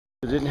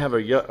It didn't have a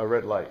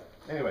red light.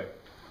 Anyway,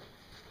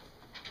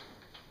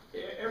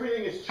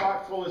 everything is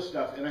chock full of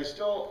stuff, and I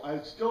still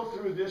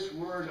threw this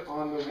word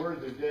on the word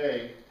of the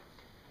day.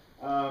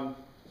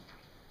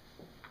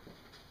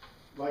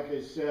 Like I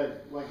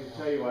said, like I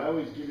tell you, I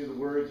always give you the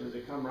words as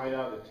they come right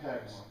out of the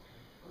text.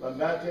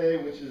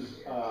 Lambate, which is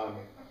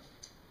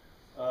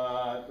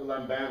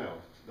lambano.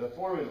 The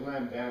form is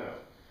lambano.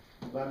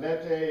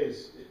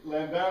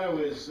 Lambano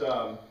is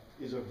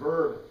a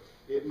verb.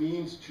 It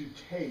means to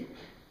take.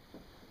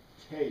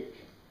 Take.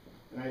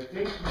 And I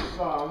think you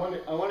saw,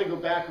 I want to go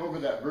back over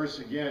that verse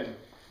again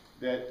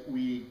that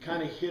we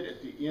kind of hit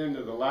at the end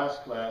of the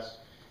last class,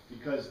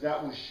 because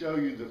that will show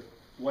you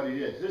what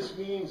it is.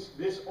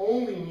 This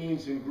only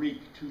means in Greek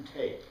to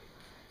take.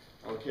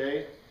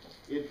 Okay?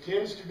 It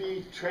tends to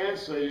be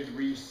translated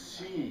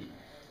receive.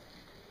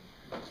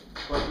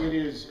 But it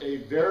is a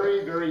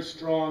very, very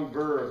strong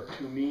verb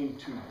to mean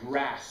to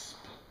grasp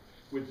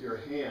with your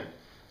hand.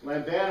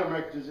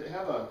 Lambano, does it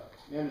have an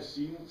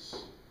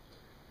antecedent?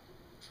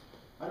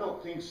 I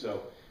don't think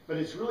so. But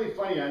it's really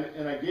funny,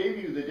 and I gave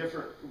you the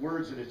different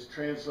words that it's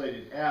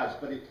translated as,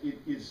 but it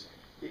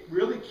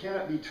really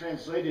cannot be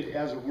translated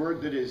as a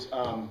word that is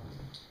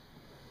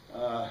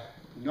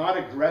not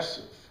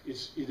aggressive.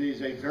 It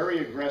is a very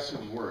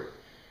aggressive word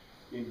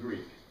in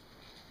Greek.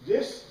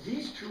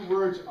 These two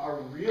words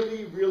are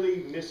really,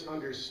 really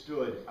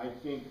misunderstood, I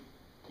think.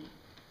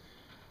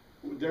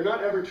 They're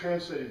not ever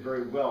translated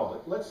very well,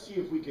 but let's see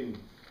if we can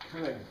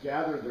kind of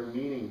gather their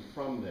meaning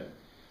from them.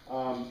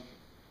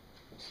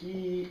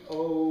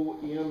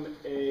 T-O-M-A-T-A.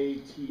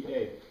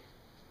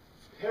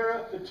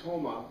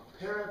 Parapetoma,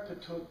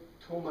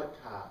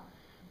 parapetomata,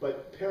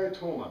 but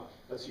paratoma.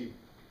 Let's see.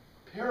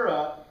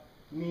 Para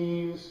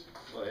means,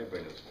 well,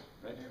 everybody knows,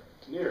 right?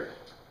 Near.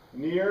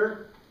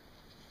 Near.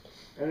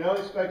 And I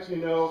expect you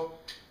to know,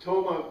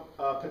 petoma.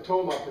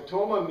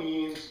 Petoma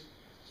means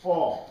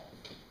fall.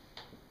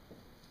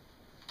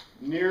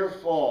 Near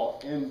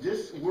fall. And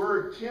this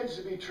word tends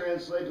to be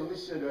translated, let me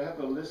see, do I have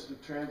a list of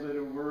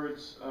translated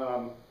words?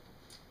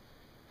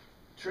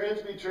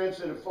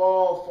 Translated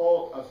fall,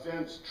 fault,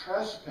 offense,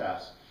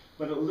 trespass.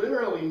 But it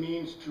literally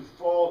means to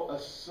fall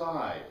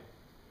aside.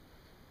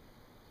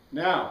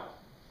 Now,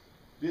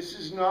 this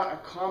is not a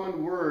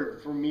common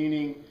word for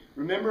meaning.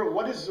 Remember,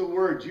 what is the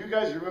word? Do you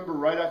guys remember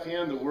right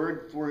offhand the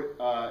word for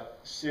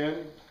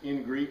sin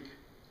in Greek?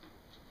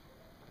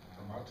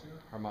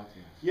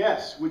 Harmatia.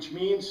 Yes, which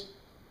means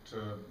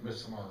to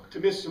miss the mark. To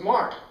miss the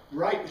mark.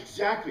 Right,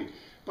 exactly.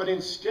 But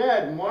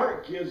instead,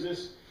 Mark gives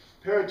us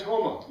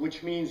paratoma,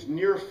 which means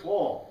near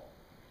fall.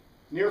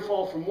 Near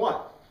fall from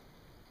what?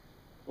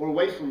 Or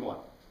away from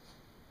what?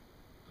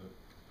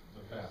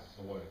 The path,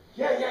 the way.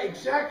 Yeah,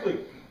 exactly.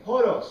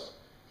 Hodos.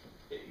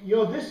 You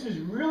know, this is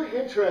really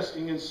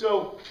interesting. And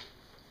so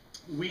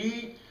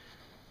if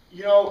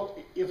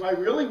I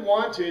really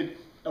wanted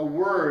a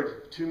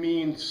word to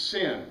mean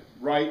sin,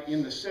 right,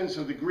 in the sense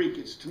of the Greek,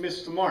 it's to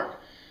miss the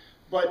mark.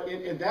 But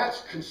and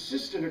that's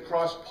consistent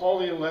across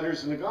Pauline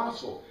letters in the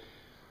gospel.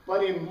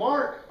 But in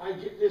Mark, I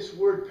get this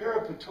word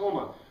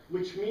parapetoma,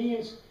 which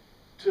means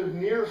to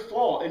near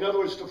fall. In other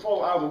words, to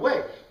fall out of the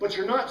way. But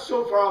you're not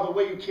so far out of the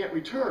way you can't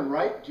return,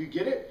 right? Do you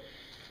get it?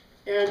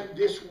 And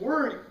this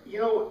word,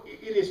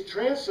 it is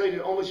translated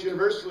almost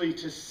universally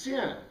to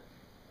sin.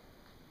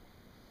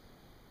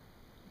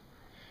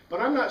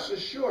 But I'm not so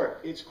sure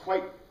it's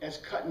quite as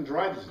cut and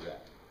dried as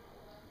that.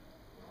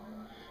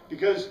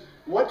 Because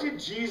what did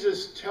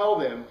Jesus tell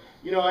them?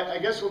 I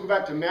guess we'll go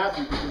back to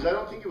Matthew, because I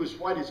don't think it was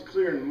quite as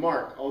clear in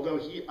Mark, although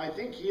I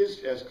think he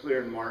is as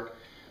clear in Mark,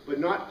 but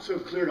not so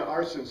clear to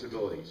our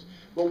sensibilities.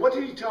 But what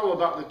did he tell them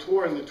about the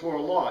Torah and the Torah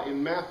law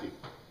in Matthew?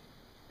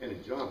 And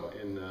in John,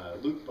 in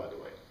Luke, by the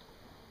way.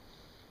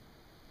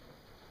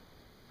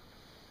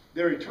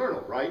 They're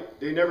eternal, right?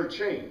 They never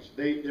change.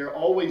 They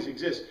always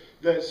exist.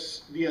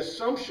 The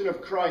assumption of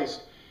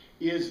Christ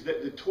is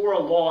that the Torah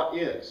law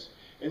is.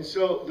 And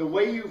so the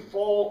way you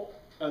fall,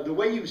 the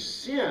way you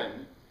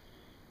sin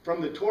from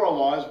the Torah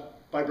law is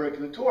by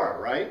breaking the Torah,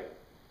 right?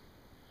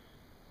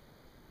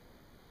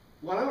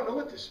 Well, I don't know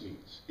what this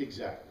means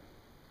exactly.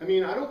 I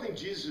mean, I don't think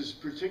Jesus is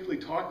particularly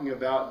talking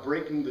about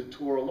breaking the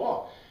Torah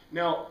law.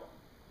 Now,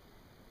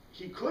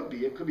 he could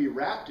be. It could be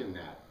wrapped in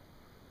that.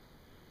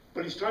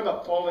 But he's talking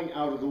about falling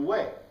out of the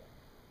way.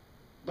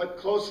 But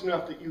close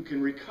enough that you can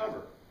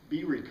recover,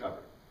 be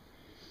recovered.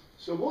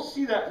 So we'll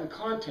see that in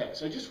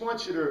context. I just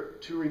want you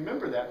to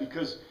remember that,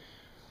 because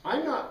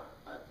I'm not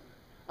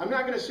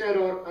going to say I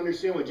don't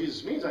understand what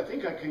Jesus means. I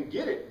think I can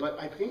get it, but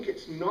I think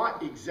it's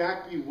not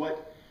exactly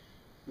what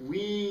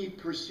we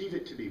perceive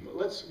it to be. But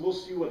we'll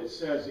see what it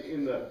says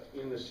in the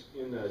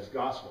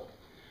gospel.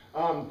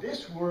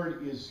 This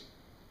word is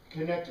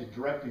connected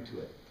directly to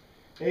it.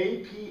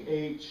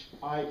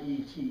 A-P-H-I-E-T-E.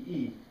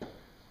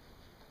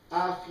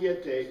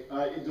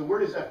 Aphiete. The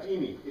word is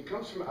aphemi. It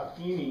comes from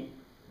aphemi.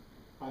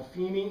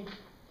 Aphemi.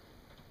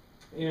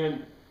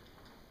 And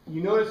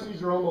you notice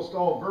these are almost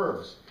all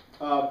verbs.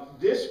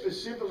 This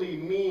specifically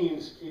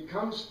means, it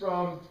comes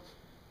from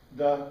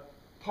the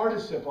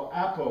participle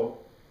apo,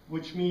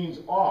 which means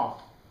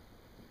off.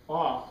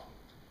 Off.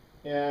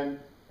 And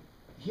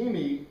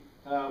hemi,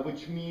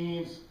 which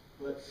means,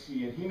 let's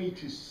see, and hemi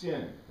to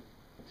send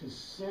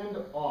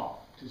off,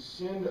 to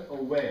send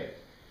away.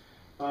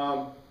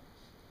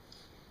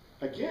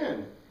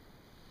 Again,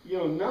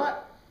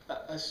 not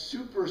a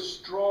super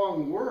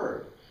strong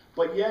word,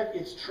 but yet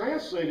it's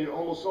translated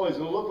almost always.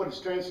 And look what it's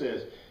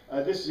translated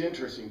as. This is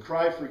interesting.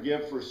 Cry,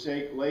 forgive,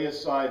 forsake, lay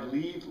aside,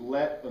 leave,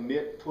 let,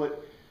 omit,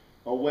 put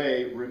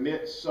away,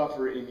 remit,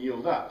 suffer, and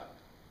yield up.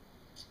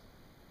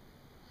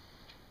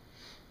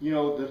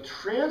 The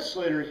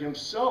translator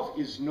himself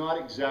is not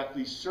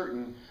exactly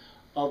certain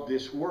of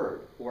this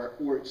word, or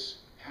it's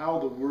how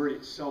the word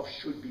itself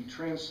should be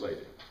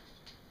translated.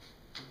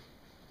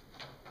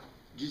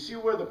 Do you see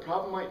where the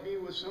problem might be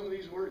with some of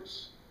these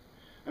words?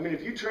 I mean,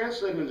 if you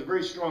translate them in a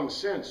very strong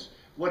sense,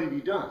 what have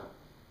you done?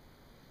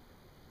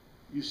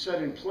 You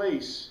set in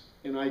place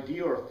an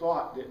idea or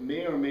thought that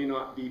may or may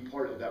not be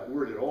part of that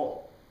word at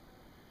all.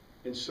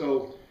 And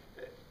so,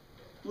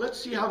 let's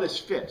see how this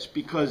fits,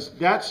 because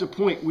that's the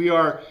point. We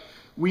are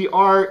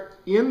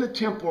in the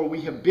temple.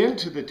 We have been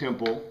to the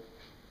temple.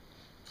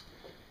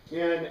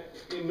 And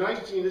in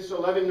this is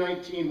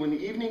 11:19, when the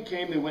evening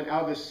came, they went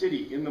out of the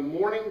city. In the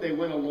morning, they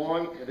went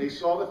along, and they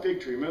saw the fig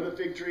tree. Remember the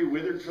fig tree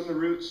withered from the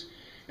roots?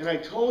 And I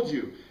told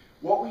you,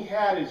 what we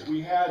had is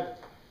we had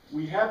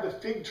the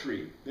fig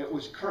tree that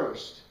was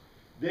cursed.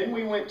 Then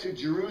we went to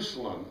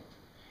Jerusalem,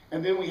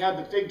 and then we had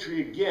the fig tree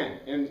again.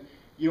 And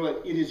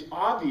it is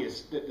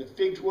obvious that the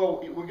fig tree,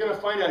 well, we're going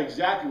to find out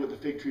exactly what the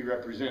fig tree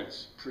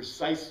represents,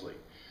 precisely.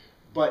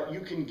 But you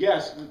can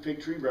guess the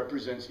fig tree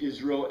represents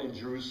Israel and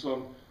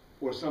Jerusalem,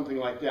 or something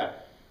like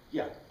that.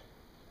 Yeah?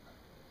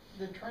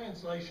 The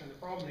translation, the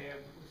problem they have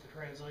with the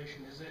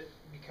translation, is it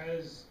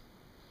because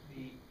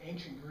the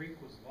ancient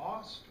Greek was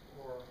lost,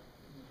 or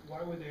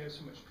why would they have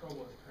so much trouble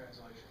with the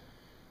translation?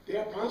 They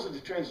have problems with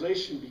the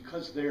translation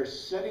because they're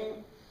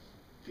setting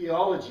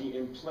theology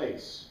in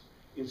place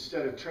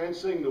instead of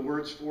translating the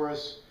words for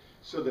us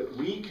so that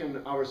we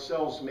can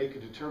ourselves make a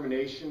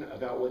determination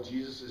about what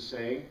Jesus is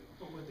saying.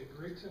 But would the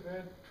Greeks have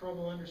had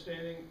trouble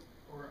understanding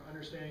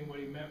what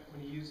he meant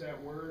when he used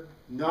that word?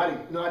 Not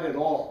at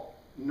all.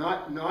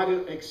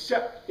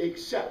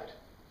 Except,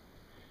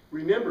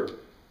 remember,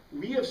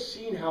 we have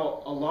seen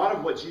how a lot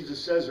of what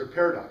Jesus says are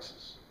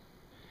paradoxes.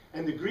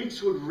 And the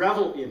Greeks would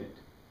revel in it.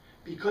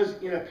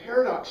 Because in a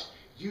paradox,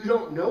 you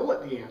don't know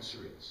what the answer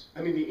is.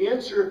 I mean, the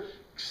answer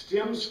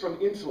stems from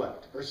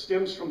intellect, or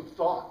stems from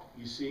thought,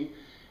 you see.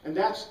 And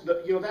that's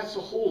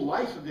the whole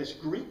life of this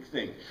Greek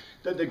thing.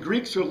 That the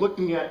Greeks are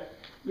looking at,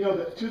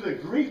 to the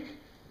Greek,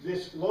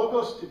 this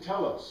logos to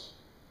telos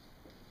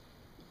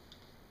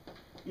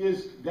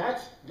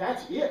that's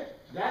it.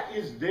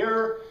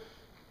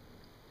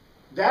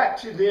 That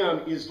to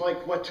them is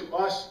like what to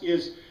us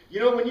is,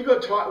 when you go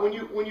talk,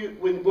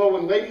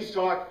 when ladies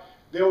talk,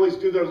 they always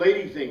do their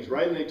lady things,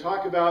 right? And they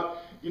talk about,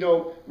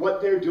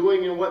 what they're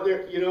doing and what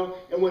they're,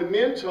 and when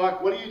men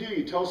talk, what do?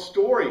 You tell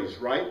stories,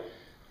 right?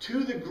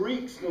 To the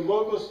Greeks, the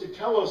logos to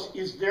telos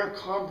is their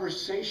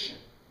conversation.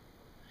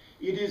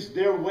 It is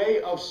their way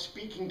of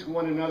speaking to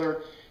one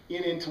another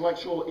in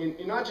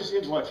not just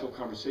intellectual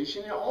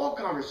conversation, in all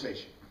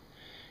conversation.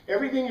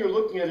 Everything you're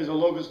looking at is a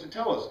logos to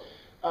telos.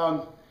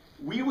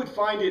 We would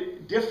find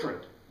it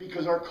different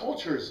because our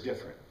culture is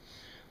different.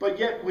 But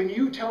yet, when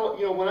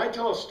I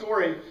tell a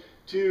story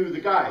to the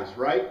guys,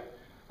 right?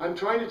 I'm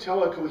trying to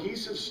tell a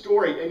cohesive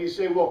story, and you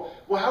say, well,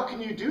 how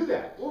can you do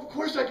that? Well, of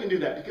course I can do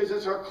that, because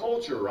it's our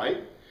culture, right?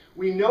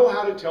 We know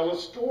how to tell a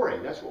story.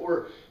 That's what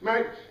we're,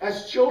 right?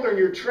 As children,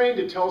 you're trained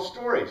to tell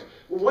stories.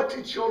 Well, what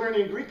do children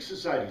in Greek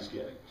societies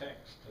get?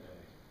 Text today.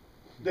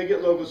 They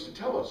get logos to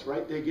telos,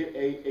 right? They get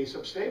a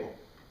substable,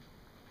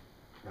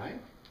 right?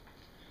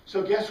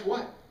 So guess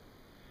what?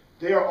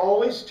 They are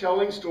always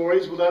telling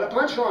stories without a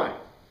punchline.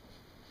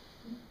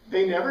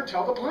 They never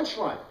tell the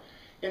punchline.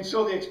 And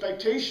so the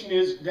expectation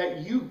is that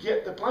you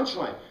get the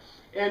punchline.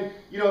 And,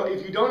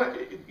 if you don't,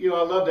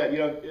 I love that,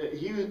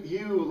 he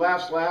who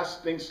laughs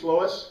last thinks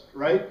slowest,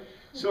 right?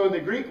 So in the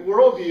Greek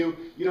worldview,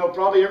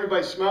 probably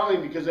everybody's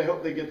smiling because they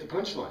hope they get the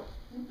punchline.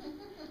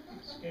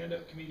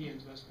 Stand-up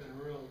comedians must have been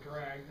a real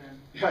drag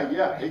then.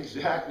 Yeah,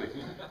 exactly.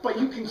 But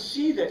you can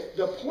see that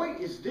the point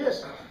is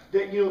this,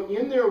 that,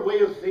 in their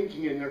way of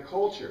thinking, in their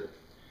culture,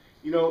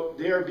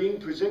 they are being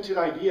presented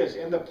ideas.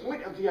 And the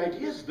point of the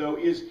ideas, though,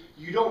 is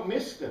you don't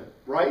miss them,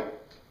 right?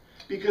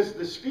 Because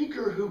the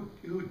speaker who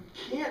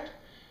can't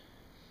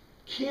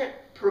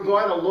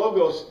provide a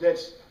logos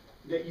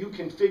that you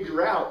can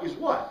figure out is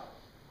what?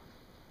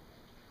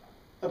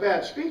 A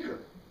bad speaker,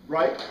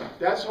 right?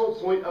 That's the whole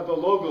point of the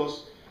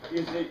logos,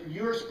 is that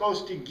you're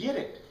supposed to get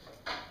it.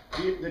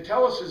 The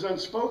telos is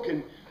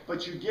unspoken,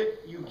 but you get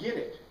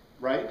it,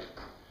 right?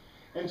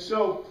 And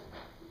so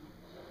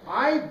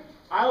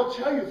I'll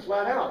tell you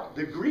flat out,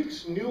 the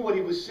Greeks knew what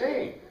he was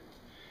saying.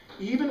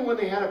 Even when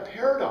they had a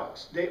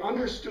paradox, they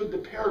understood the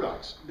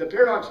paradox. The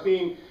paradox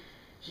being,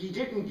 he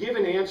didn't give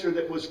an answer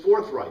that was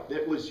forthright,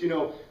 that was,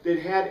 that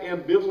had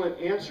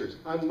ambivalent answers,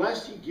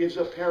 unless he gives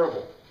a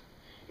parable.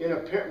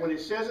 When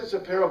it says it's a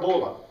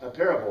parabola, a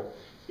parable,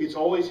 it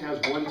always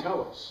has one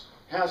telos.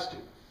 Has to.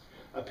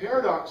 A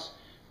paradox,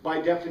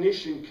 by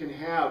definition, can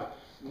have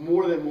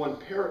more than one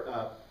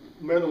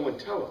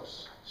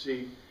telos.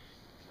 See?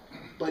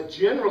 But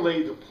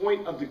generally, the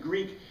point of the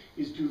Greek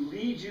is to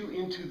lead you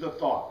into the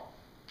thought.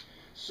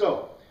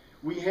 So,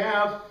 we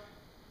have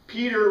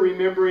Peter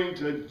remembering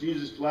to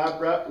Jesus,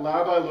 Rabbi,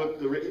 look,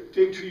 the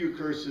fig tree you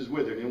cursed is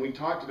withered. And we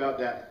talked about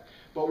that.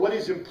 But what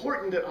is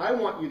important that I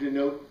want you to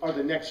note are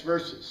the next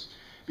verses.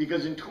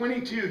 Because in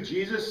 22,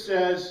 Jesus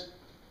says,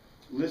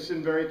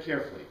 listen very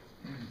carefully,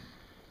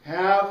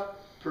 have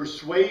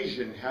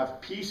persuasion, have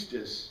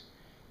pistis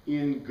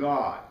in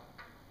God.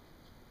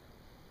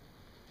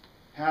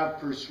 Have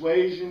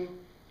persuasion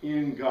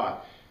in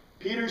God.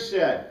 Peter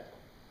said,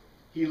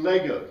 he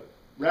legoed,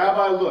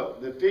 Rabbi,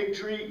 look, the fig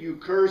tree you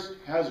cursed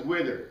has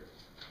withered.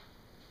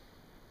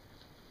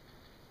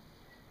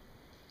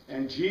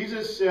 And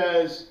Jesus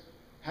says,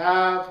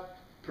 have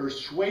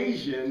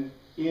persuasion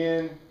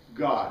in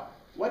God.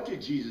 What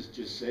did Jesus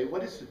just say?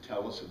 What is the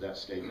telos of that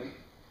statement?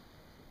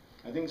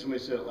 I think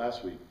somebody said it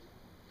last week.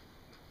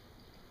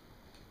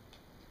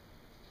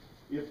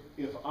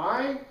 If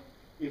I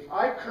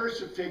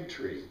curse a fig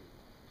tree,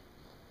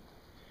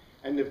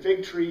 and the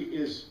fig tree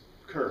is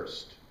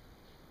cursed,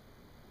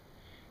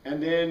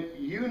 and then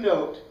you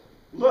note,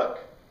 look,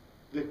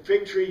 the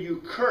fig tree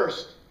you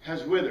cursed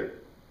has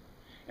withered.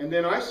 And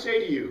then I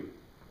say to you,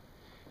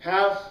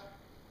 have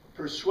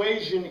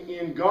persuasion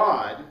in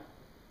God.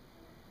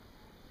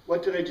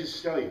 What did I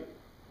just tell you?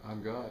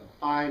 I'm God.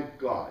 I'm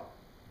God.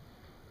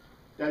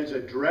 That is a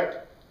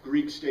direct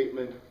Greek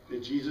statement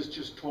that Jesus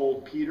just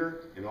told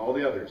Peter and all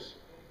the others.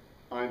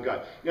 I'm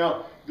God.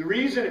 Now, the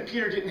reason that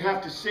Peter didn't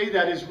have to say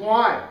that is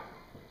why?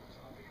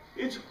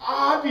 It's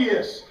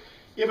obvious.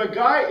 If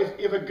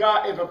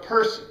a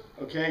person,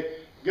 okay,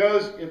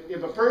 goes,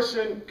 if a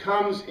person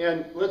comes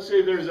and, let's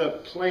say there's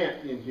a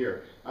plant in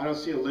here. I don't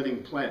see a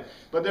living plant.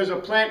 But there's a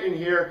plant in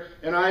here,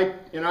 and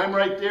I'm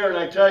right there, and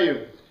I tell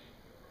you,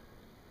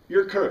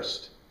 you're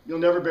cursed. You'll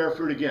never bear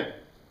fruit again.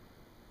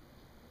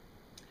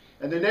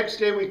 And the next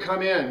day we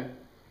come in,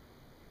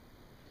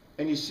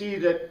 and you see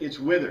that it's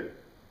withered.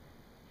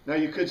 Now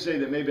you could say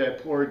that maybe I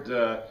poured,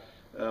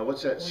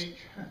 what's that? Bleach.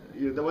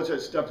 What's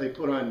that stuff they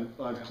put on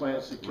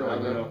plants that kill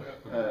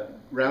it?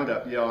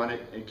 Roundup, yeah, on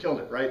it and killed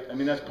it, right? I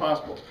mean, that's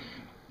possible.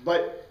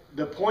 But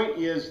the point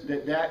is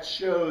that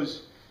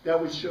that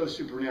would show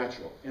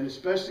supernatural. And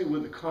especially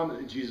with the comment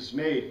that Jesus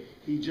made,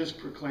 he just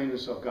proclaimed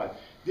himself God.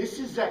 This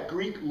is that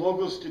Greek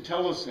logos to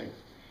telos thing.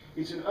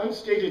 It's an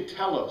unstated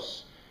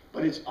telos,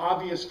 but it's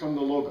obvious from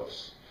the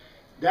logos.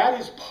 That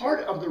is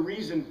part of the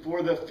reason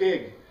for the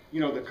fig,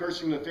 the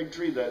cursing of the fig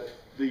tree,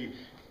 the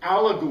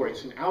allegory.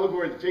 It's an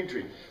allegory of the fig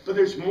tree. But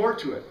there's more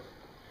to it.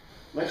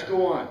 Let's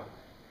go on.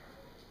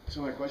 That's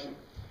my question.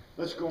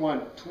 Let's go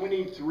on.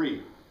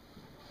 23.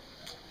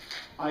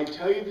 I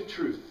tell you the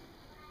truth.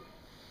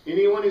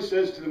 Anyone who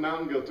says to the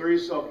mountain, go throw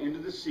yourself into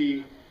the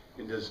sea,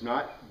 and does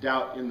not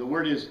doubt, and the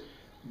word is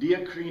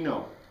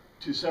diakrino,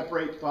 to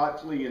separate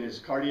thoughtfully in his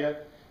cardiac,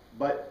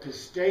 but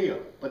pisteo,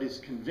 but is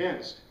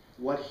convinced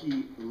what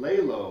he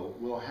lelo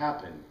will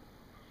happen.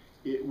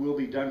 It will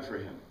be done for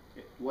him.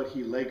 What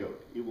he legoed,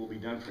 it will be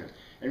done for him.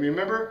 And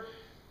remember,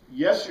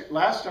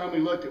 last time we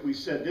looked at, we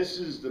said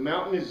the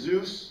mountain is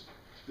Zeus,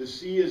 the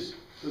sea is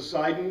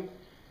Poseidon.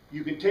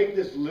 You can take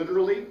this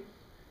literally,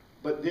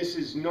 but this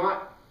is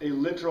not a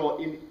literal.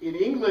 In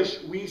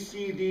English, we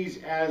see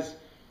these as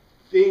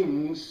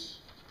things,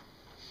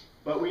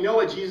 but we know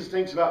what Jesus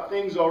thinks about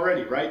things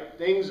already, right?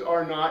 Things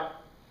are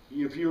not,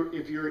 if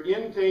you're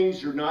in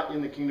things, you're not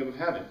in the kingdom of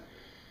heaven.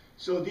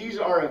 So these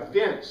are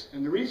events.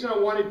 And the reason I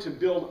wanted to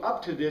build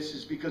up to this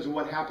is because of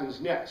what happens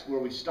next, where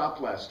we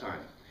stopped last time.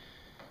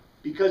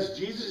 Because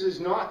Jesus is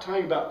not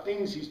talking about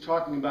things, he's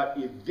talking about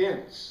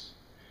events.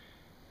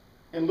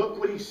 And look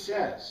what he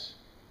says.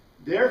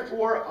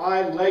 Therefore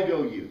I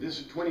lego you. This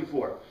is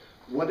 24.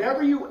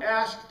 Whatever you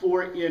ask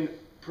for in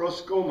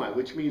proskomai,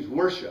 which means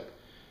worship,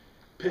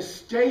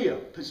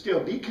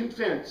 pisteo, be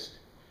convinced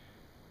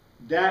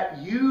that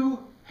you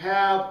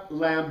have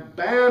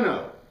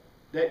lambano,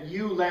 that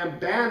you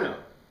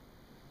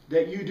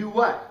do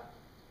what?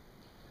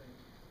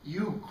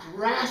 You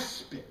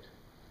grasp it.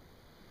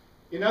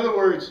 In other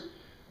words,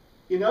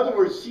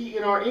 see,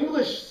 in our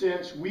English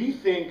sense, we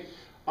think,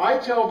 I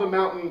tell the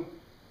mountain,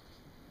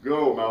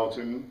 go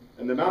mountain,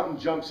 and the mountain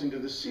jumps into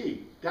the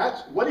sea.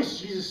 What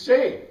is Jesus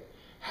saying?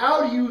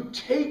 How do you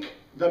take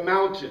the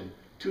mountain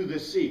to the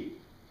sea?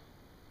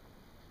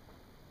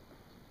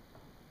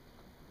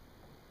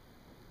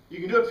 You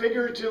can do it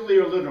figuratively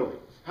or literally.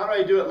 How do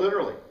I do it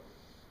literally?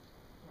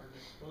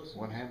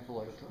 One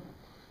handful at a time.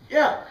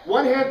 Yeah,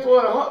 one handful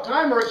at a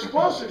time, or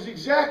explosives,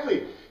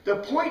 exactly. The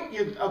point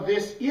of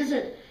this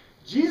isn't,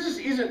 Jesus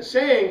isn't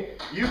saying,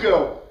 you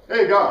go,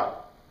 hey God,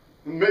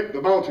 make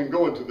the mountain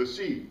go into the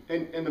sea.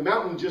 And the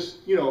mountain just,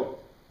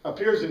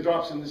 appears and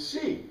drops in the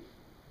sea.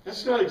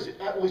 That's not what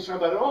he's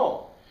talking about at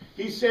all.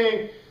 He's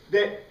saying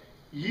that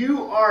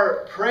you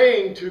are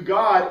praying to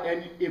God,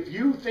 and if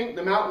you think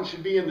the mountain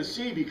should be in the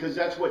sea because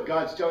that's what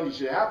God's telling you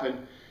should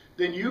happen,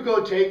 then you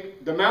go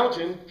take the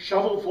mountain,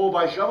 shovelful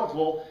by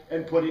shovelful,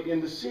 and put it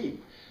in the sea.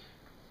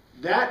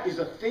 That is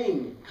a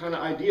thing kind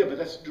of idea, but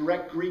that's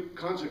direct Greek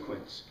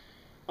consequence.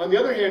 On the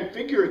other hand,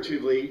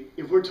 figuratively,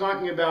 if we're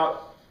talking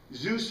about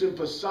Zeus and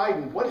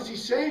Poseidon, what is he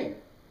saying?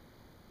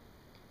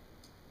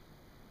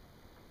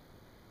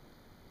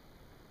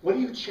 What are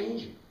you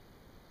changing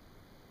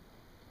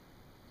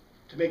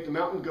to make the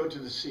mountain go to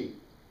the sea?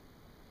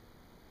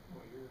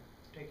 Well, you're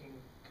taking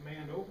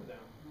command over them.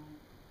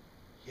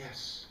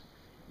 Yes.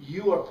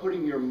 You are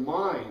putting your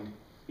mind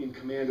in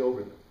command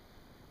over them.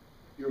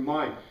 Your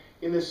mind.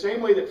 In the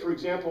same way that, for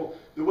example,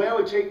 the way I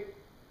would take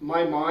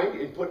my mind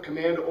and put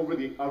command over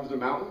the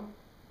mountain,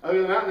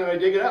 and I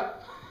dig it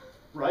up,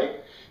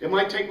 right? It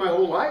might take my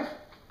whole life.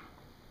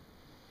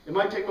 It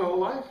might take my whole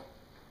life.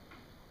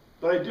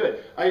 But I do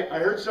it. I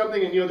heard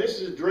something, and this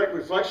is a direct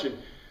reflection.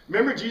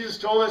 Remember Jesus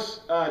told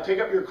us,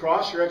 take up your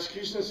cross, your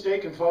execution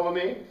stake, and follow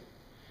me?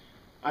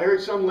 I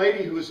heard some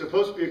lady who was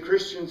supposed to be a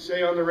Christian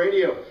say on the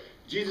radio,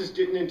 Jesus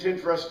didn't intend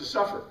for us to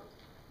suffer.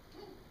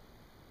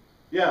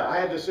 Yeah, I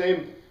had the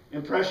same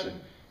impression.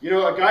 A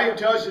guy who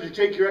tells you to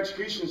take your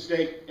execution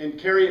stake and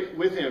carry it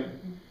with him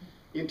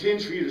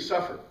intends for you to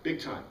suffer, big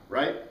time,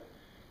 right?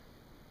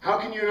 How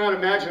can you not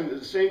imagine that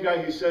the same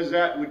guy who says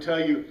that would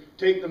tell you,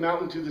 take the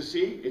mountain to the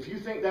sea? If you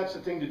think that's the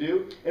thing to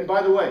do, and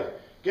by the way,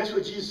 guess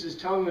what Jesus is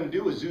telling them to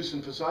do with Zeus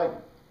and Poseidon?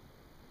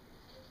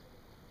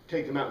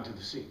 Take the mountain to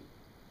the sea,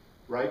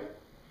 right?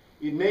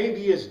 It may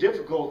be as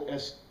difficult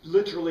as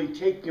literally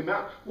taking them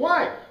out.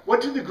 Why?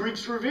 What do the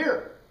Greeks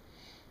revere?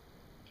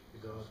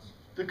 The gods.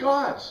 The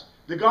gods.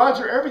 The gods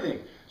are everything.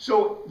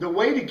 So the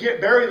way to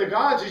bury the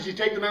gods is you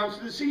take the mountains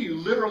to the sea. You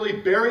literally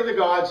bury the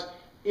gods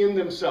in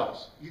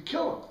themselves. You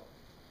kill them.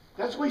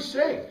 That's what he's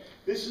saying.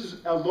 This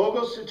is a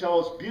logos to tell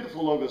us,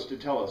 beautiful logos to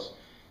tell us,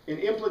 an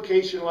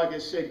implication, like I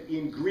said,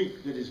 in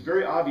Greek that is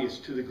very obvious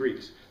to the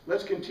Greeks.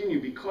 Let's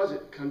continue because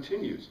it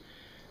continues.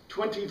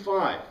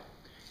 25.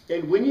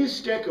 And when you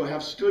steko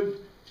have stood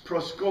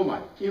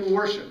proskomai, in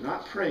worship,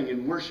 not praying,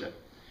 in worship,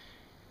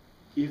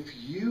 if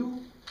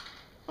you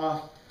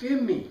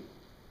aphemi,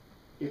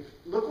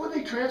 look what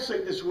they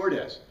translate this word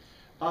as.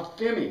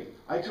 Aphemi.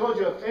 I told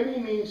you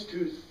aphemi means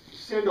to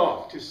send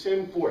off, to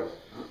send forth.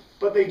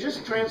 But they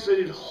just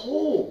translated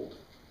hold.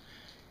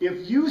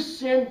 If you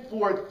send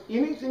forth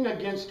anything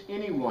against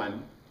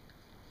anyone,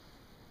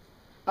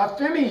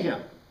 aphemi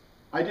him.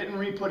 I didn't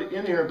re-put it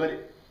in here,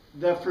 but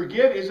the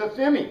forgive is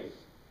aphemi.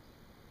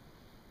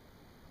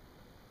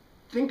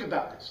 Think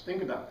about this.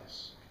 Think about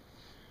this.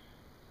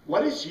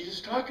 What is Jesus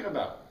talking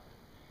about?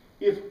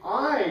 If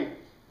I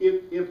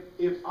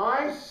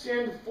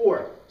send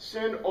forth,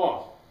 send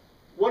off,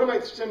 what am I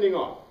sending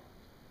off?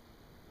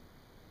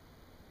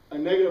 A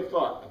negative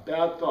thought,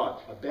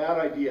 a bad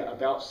idea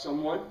about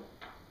someone.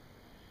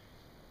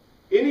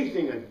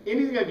 Anything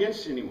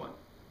against anyone.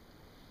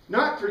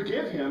 Not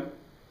forgive him.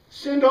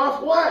 Send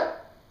off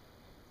what?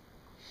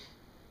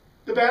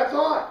 The bad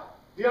thought,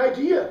 the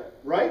idea,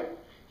 right?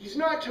 He's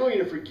not telling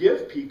you to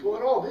forgive people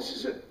at all. This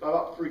isn't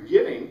about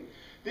forgiving.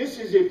 This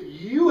is if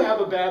you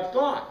have a bad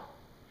thought.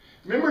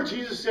 Remember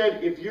Jesus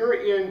said, if you're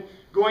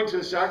going to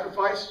the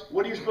sacrifice,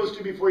 what are you supposed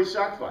to do before you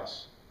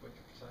sacrifice? Put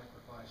your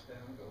sacrifice down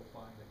and go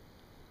find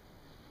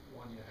the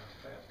one you have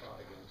a bad thought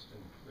against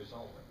and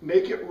resolve it.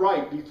 Make it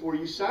right before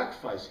you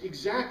sacrifice.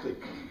 Exactly.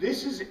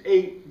 This is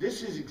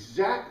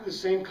exactly the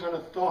same kind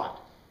of thought.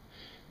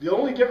 The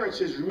only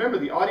difference is, remember,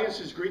 the audience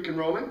is Greek and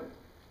Roman.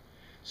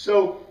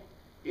 So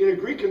in a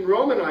Greek and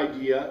Roman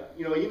idea,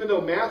 even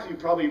though Matthew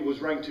probably was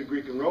writing to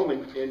Greek and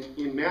Roman, and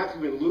in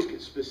Matthew and Luke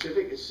it's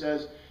specific, it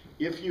says,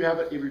 if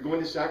you're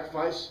going to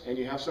sacrifice and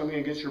you have something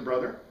against your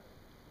brother,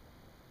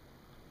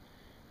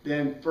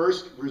 then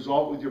first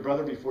resolve with your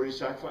brother before you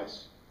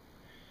sacrifice.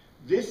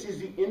 This is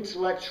the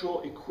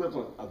intellectual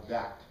equivalent of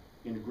that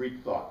in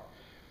Greek thought.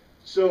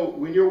 So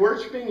when you're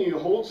worshiping and you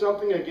hold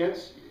something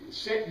against,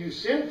 you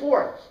sin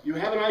forth, you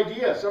have an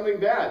idea, something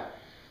bad.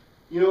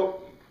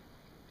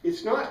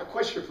 It's not a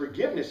question of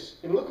forgiveness.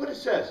 And look what it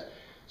says.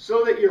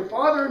 So that your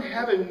Father in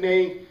heaven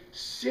may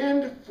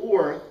send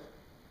forth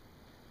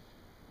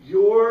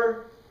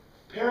your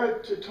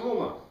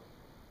paratitoma.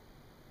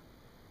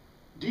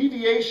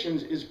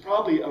 Deviations is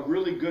probably a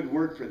really good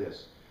word for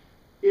this.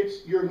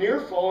 You're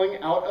near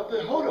falling out of the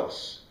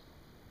hodos.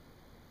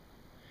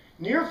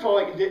 Near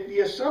falling, the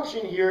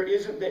assumption here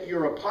isn't that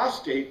you're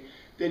apostate,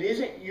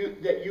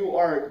 that you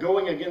are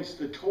going against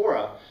the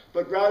Torah,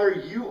 but rather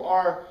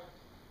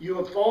you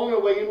have fallen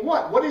away in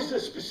what? What is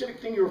the specific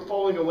thing you're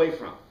falling away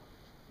from?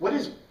 What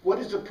is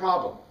the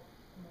problem?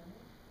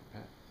 The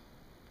path.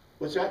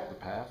 What's that? The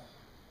path.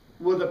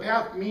 Well, the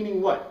path meaning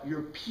what?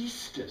 You're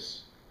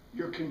pistis.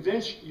 You're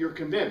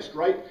convinced,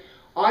 right?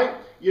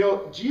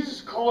 Jesus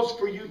calls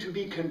for you to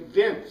be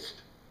convinced,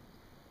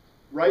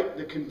 right?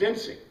 The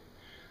convincing.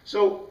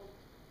 So,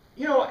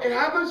 it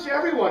happens to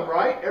everyone,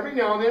 right? Every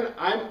now and then,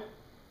 I'm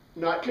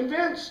not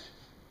convinced.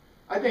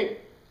 I think,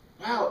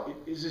 wow,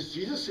 is this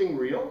Jesus thing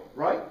real,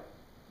 right?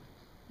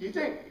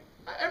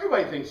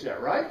 Everybody thinks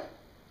that, right?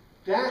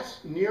 That's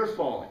near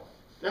falling.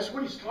 That's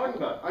what he's talking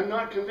about. I'm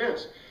not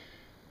convinced.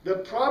 The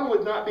problem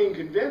with not being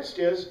convinced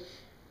is,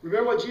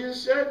 remember what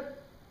Jesus said?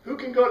 Who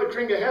can go to the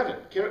kingdom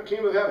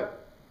of heaven?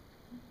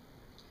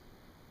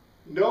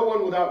 No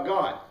one without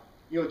God.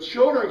 You know,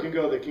 children can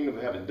go to the kingdom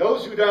of heaven.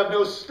 Those who have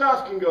no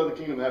stuff can go to the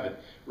kingdom of heaven,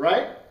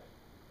 right?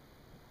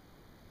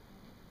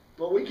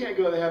 But we can't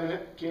go to the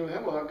kingdom of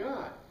heaven without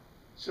God.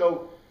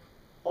 So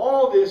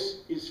all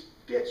this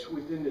fits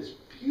within this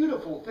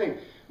beautiful thing.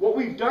 What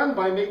we've done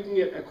by making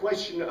it a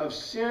question of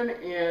sin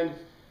and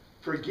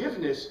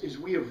forgiveness is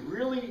we have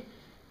really,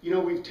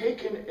 we've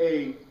taken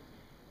a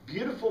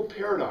beautiful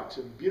paradox,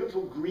 a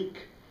beautiful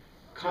Greek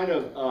kind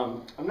of,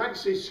 I'm not going to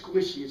say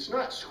squishy. It's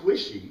not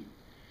squishy.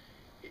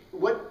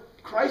 What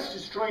Christ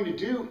is trying to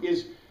do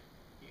is,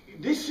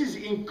 this is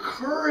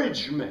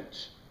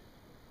encouragement,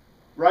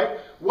 right?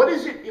 What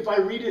is it if I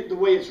read it the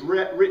way it's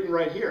written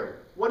right here?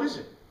 What is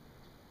it?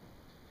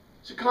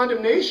 It's a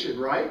condemnation,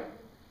 right?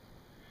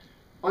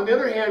 On the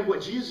other hand,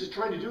 what Jesus is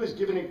trying to do is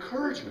give an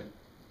encouragement.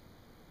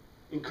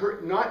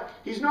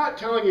 He's not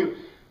telling you,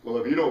 well,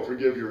 if you don't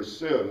forgive your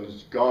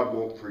sins, God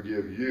won't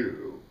forgive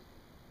you,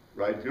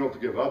 right? If you don't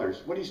forgive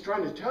others. What he's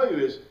trying to tell you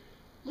is,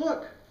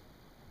 look,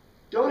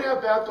 don't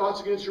have bad thoughts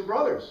against your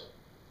brothers.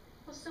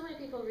 Well, so many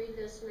people read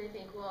this and they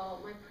think,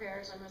 well, my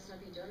prayers, I must not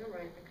be doing them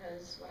right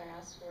because what I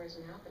asked for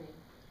isn't happening.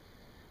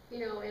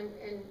 And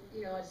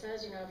it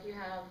says, if you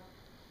have,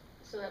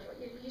 so that's what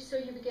so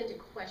you begin to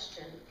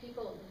question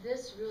people.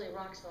 This really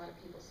rocks a lot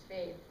of people's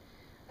faith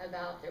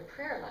about their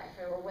prayer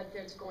life or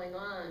what's going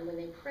on when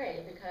they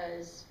pray,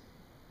 because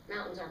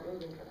mountains aren't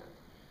moving for them.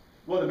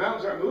 Well, the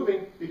mountains aren't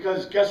moving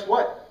because guess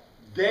what?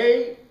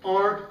 They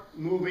aren't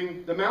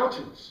moving the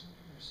mountains.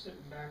 They're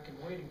sitting back and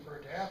waiting for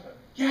it to happen.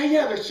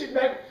 Yeah, they're sitting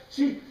back.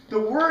 See, the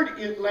word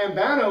in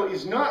lambano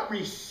is not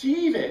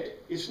receive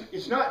it.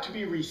 It's not to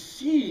be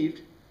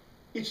received.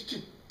 It's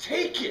to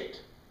take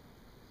it.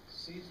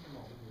 Seize the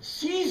moment.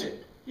 Seize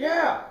it.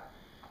 Yeah.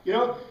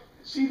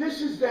 See,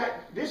 this is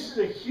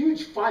a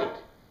huge fight,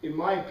 in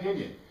my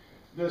opinion.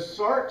 The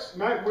sarx,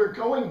 we're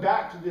going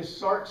back to this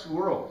sarx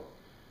world.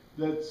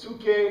 The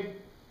tsuke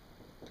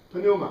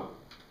pneuma.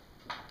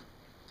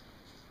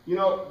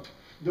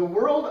 The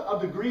world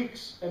of the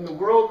Greeks and the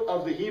world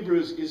of the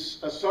Hebrews is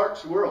a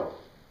sarx world.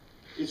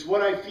 It's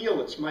what I feel.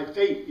 It's my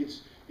fate.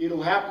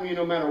 It'll happen to me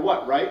no matter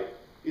what, right?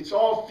 It's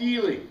all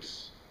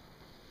feelings.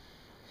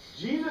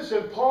 Jesus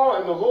and Paul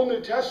and the whole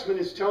New Testament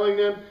is telling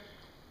them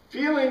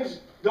feelings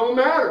don't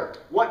matter.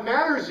 What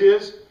matters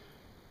is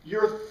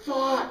your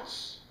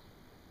thoughts.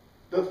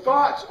 The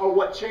thoughts are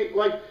what change.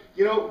 Like,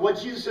 what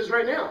Jesus says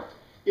right now.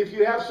 If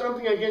you have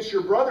something against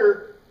your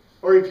brother,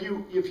 or if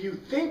you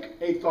think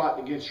a thought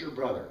against your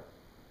brother,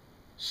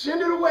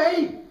 send it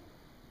away.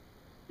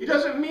 It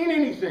doesn't mean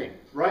anything,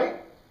 right?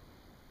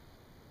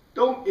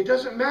 It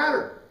doesn't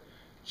matter.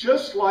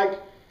 Just like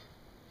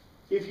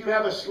if you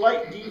have a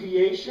slight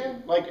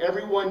deviation, like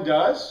everyone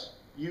does,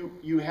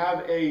 you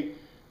have a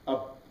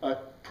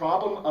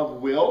problem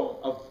of will,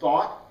 of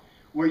thought,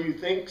 where you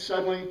think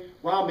suddenly,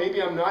 wow,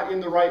 maybe I'm not in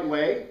the right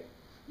way,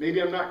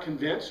 maybe I'm not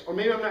convinced, or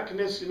maybe I'm not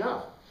convinced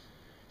enough.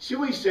 See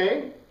what he's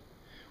saying?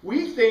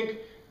 We think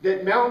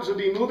that mountains will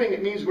be moving,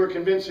 it means we're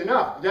convinced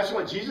enough. That's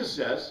what Jesus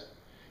says.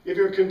 If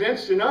you're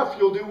convinced enough,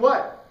 you'll do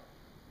what?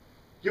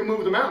 You'll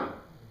move the mountain.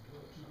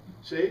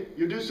 See?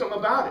 You'll do something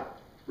about it.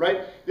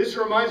 Right? This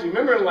reminds me,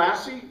 remember in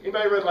Lassie?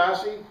 Anybody read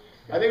Lassie?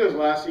 I think it was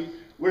Lassie,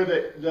 where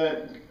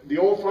the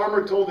old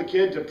farmer told the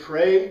kid to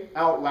pray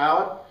out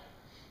loud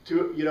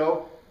to,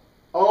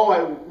 oh,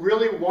 I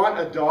really want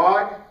a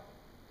dog.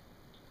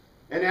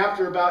 And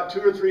after about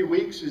 2 or 3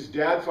 weeks, his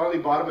dad finally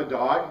bought him a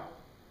dog.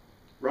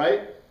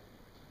 Right?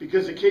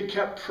 Because the kid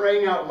kept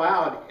praying out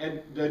loud,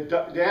 and the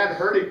dad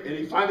heard it, and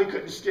he finally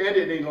couldn't stand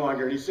it any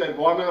longer. And he said,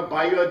 well, I'm going to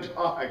buy you a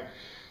dog.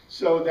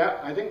 So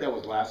I think that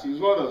was Lassie. It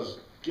was one of those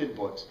kid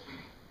books.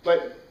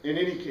 But in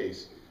any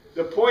case,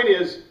 the point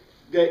is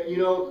that,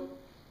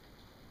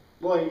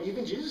 well,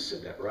 even Jesus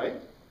said that, right?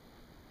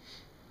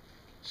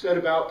 Said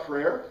about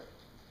prayer,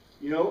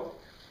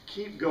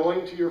 keep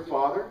going to your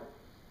Father,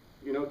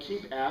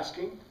 keep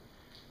asking.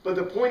 But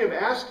the point of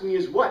asking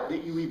is what?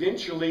 That you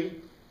eventually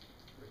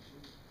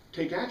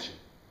take action.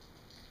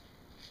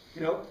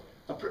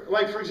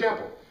 Like for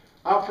example,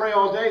 I'll pray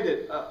all day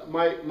that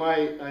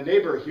my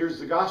neighbor hears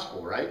the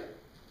gospel, right?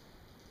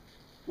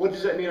 What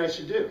does that mean I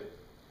should do?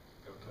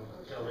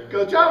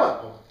 Go tell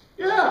him.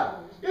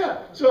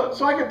 Yeah. So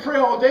I can pray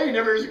all day, he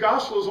never hears the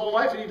gospel his whole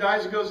life, and he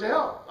dies and goes to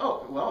hell.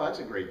 Oh, well, that's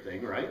a great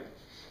thing, right?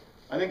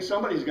 I think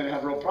somebody's going to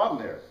have a real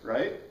problem there,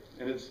 right?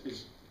 And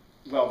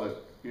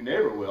your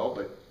neighbor will,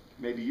 but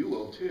maybe you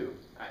will too.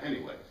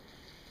 Anyway.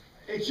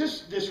 It's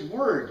just this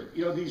word.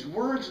 These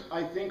words,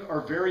 I think,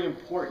 are very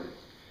important.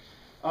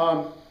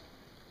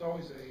 It's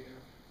always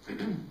a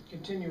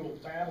continual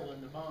battle in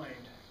the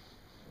mind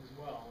as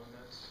well, and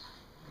that's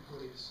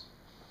what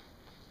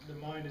the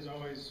mind is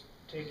always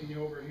taking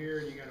you over here,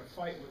 and you got to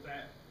fight with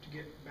that to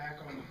get back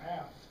on the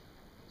path.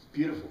 It's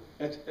beautiful.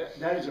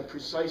 That is a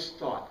precise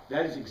thought.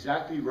 That is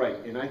exactly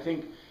right. And I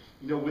think,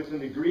 within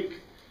the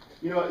Greek,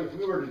 if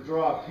we were to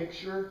draw a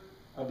picture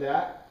of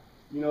that,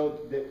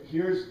 that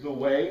here's the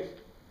way.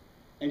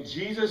 And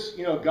Jesus,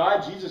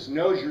 God, Jesus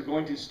knows you're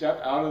going to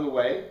step out of the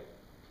way.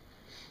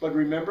 But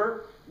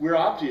remember, we're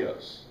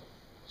optios.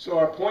 So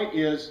our point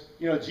is,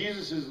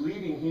 Jesus is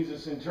leading, he's a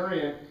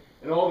centurion,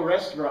 and all the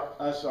rest of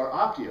us are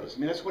optios. I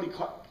mean, that's what he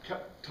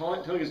kept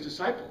telling his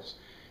disciples.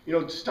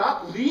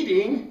 Stop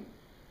leading.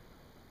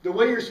 The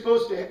way you're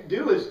supposed to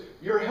do is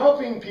you're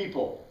helping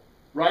people,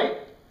 right?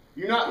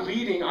 You're not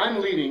leading, I'm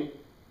leading,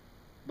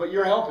 but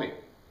you're helping.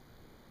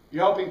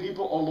 You're helping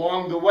people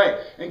along the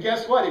way. And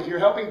guess what? If you're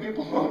helping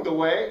people along the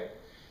way,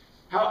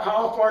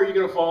 how far are you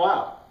going to fall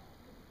out?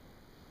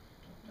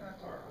 Not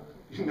far.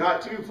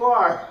 Not too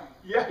far.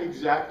 Yeah,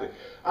 exactly.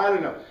 I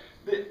don't know.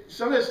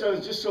 Some of this stuff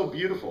is just so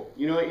beautiful.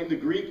 In the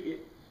Greek,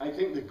 I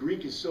think the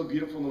Greek is so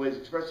beautiful in the way it's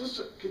expressed.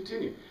 Let's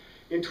continue.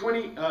 In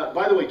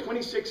by the way,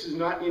 26 is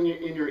not in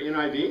your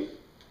NIV,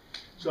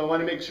 so I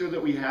want to make sure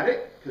that we had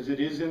it, because it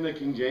is in the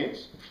King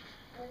James.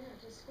 Oh, yeah,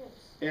 just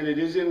skips. And it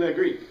is in the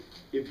Greek.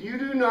 If you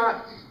do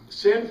not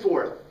send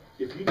forth,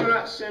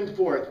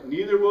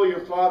 neither will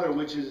your Father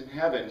which is in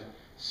heaven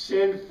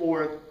send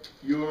forth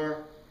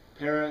your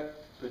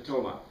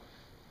parapetoma.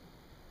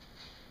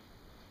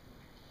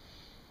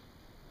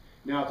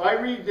 Now, if I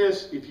read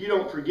this, if you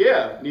don't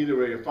forgive, neither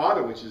will your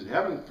Father which is in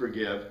heaven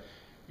forgive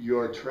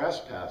your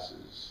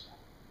trespasses.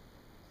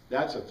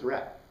 That's a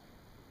threat.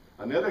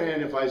 On the other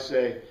hand, if I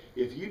say,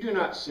 if you do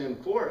not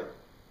send forth,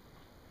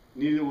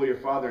 neither will your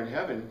Father in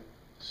heaven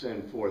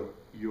send forth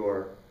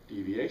your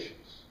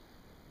deviations.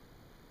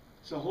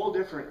 It's a whole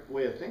different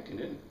way of thinking,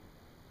 isn't it?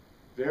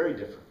 Very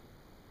different.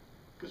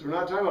 Because we're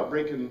not talking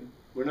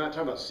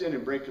about sin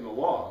and breaking the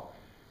law.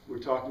 We're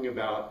talking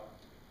about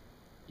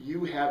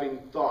you having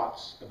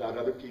thoughts about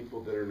other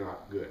people that are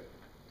not good.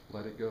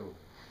 Let it go.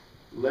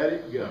 Let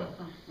it go.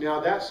 Now,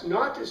 that's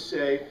not to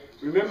say,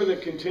 remember the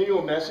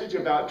continual message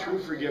about true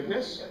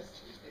forgiveness?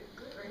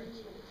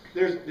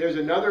 There's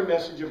another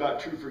message about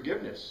true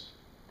forgiveness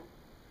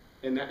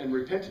and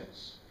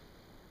repentance.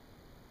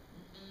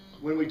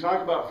 When we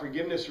talk about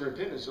forgiveness and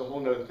repentance, a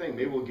whole other thing.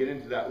 Maybe we'll get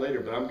into that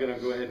later, but I'm going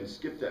to go ahead and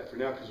skip that for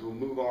now because we'll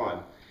move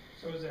on.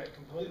 So is that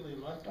completely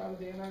left out of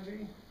the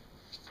NIV?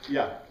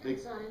 Yeah,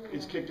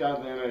 it's kicked out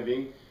of the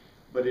NIV,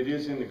 but it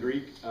is in the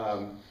Greek.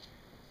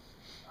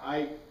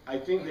 I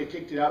think they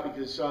kicked it out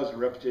because it saw it as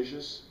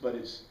repetitious, but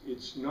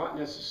it's not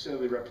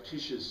necessarily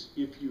repetitious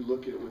if you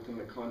look at it within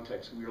the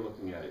context we are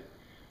looking at it.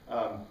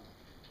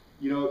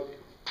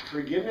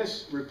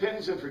 Forgiveness,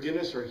 repentance and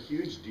forgiveness are a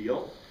huge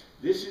deal.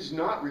 This is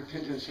not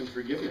repentance and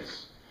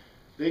forgiveness.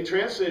 They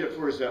translate it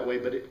for us that way,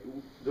 but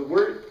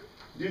does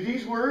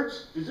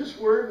this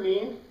word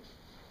mean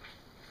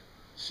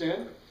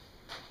sin?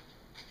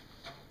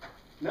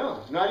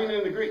 No, not even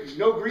in the Greek.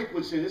 No Greek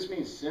would say this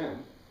means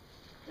sin.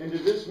 And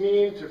does this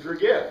mean to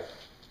forgive?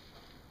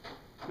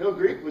 No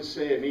Greek would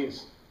say it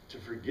means to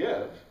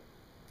forgive.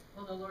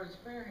 Well, the Lord's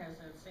Prayer has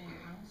that same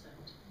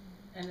concept.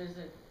 And is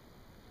it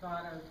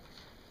thought of,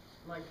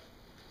 like,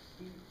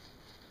 you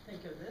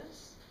think of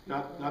this?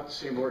 Not the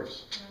same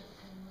words.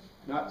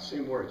 Not the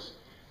same words.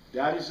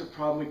 That is a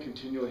problem we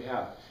continually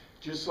have.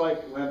 Just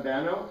like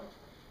lambano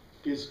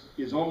is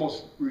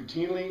almost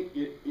routinely,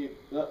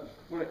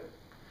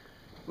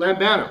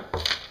 lambano.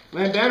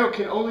 Lambano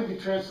can only be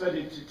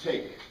translated to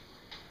take.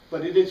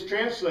 But it is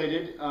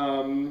translated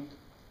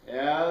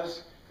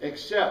as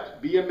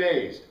accept, be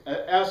amazed,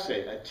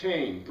 essay,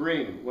 attain,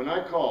 bring, when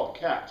I call,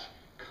 catch,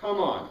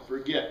 come on,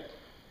 forget,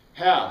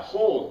 have,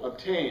 hold,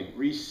 obtain,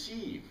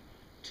 receive,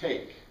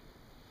 take.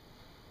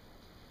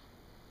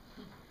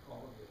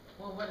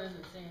 Well, what does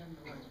it say in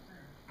the Lord's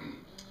Prayer?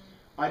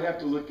 I'd have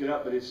to look it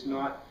up, but it's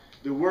not.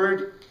 The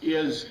word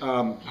is,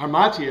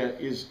 harmatia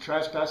is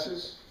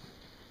trespasses.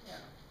 Yeah.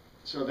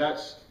 So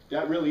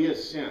that really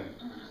is sin.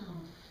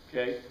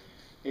 Okay?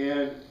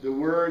 And the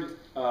word,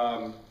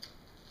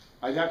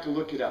 I'd have to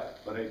look it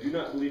up, but I do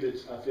not believe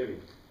it's afemi.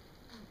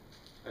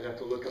 I'd have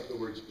to look up the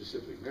word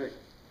specifically. Right.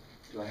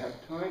 Do I have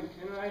time?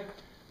 Can I?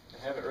 I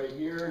have it right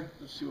here.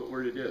 Let's see what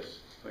word it is,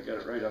 if I got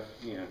it right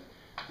offhand.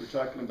 We're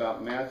talking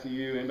about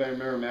Matthew. Anybody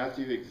remember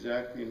Matthew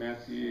exactly?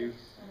 Matthew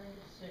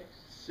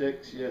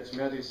 6. Yeah, it's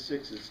Matthew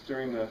 6. It's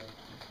during the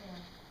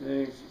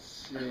things.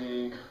 Let's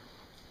see.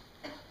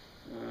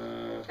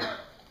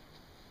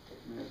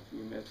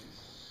 Matthew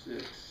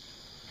 6.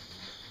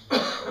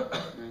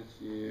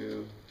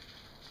 Matthew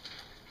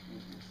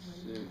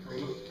 6.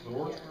 The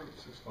Lord's Prayer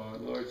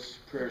 6:5. Lord's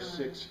Prayer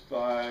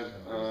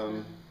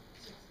 6:5.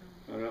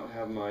 I don't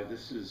have my.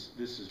 This is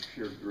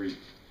pure Greek.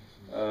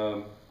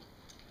 Yeah,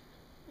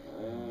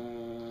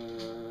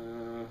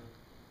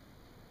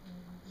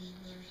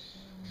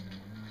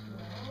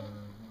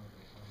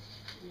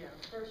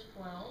 verse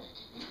 12.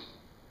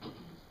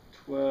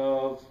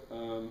 12.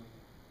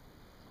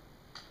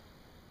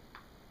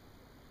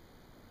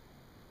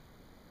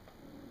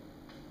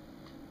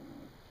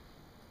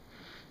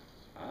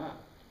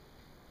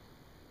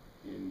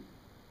 In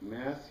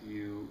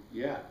Matthew,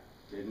 yeah.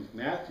 In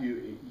Matthew,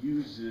 it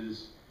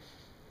uses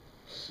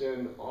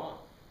send off.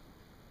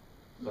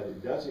 But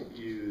it doesn't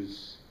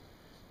use,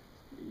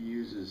 it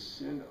uses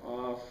send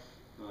off,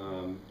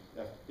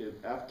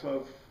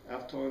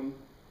 afton,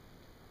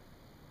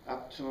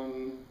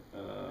 apton,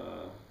 let's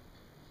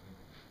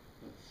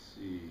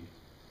see.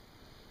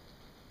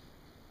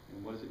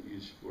 And what is it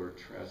used for?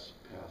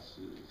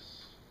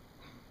 Trespasses.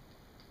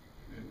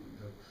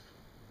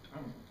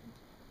 I'm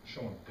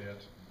showing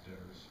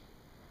debtors.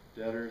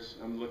 Debtors.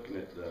 I'm looking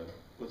at the,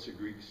 what's the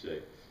Greek say?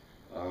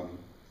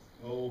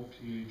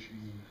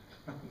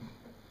 O-T-H-E,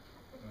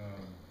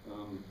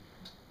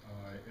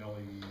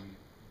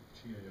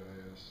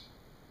 I-L-E-T-A-I-S.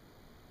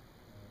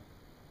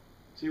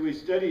 See, we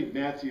studied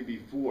Matthew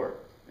before,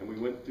 and we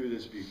went through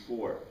this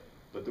before.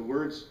 But the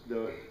words,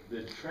 the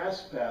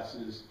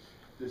trespasses,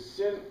 the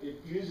sin, it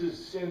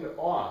uses sin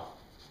off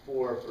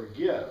for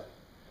forgive.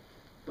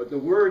 But the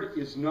word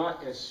is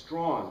not as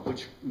strong,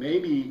 which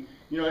maybe,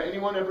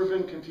 anyone ever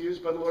been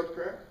confused by the Lord's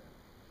Prayer?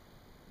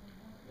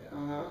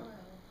 Yeah.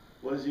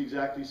 What is he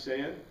exactly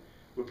saying?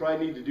 We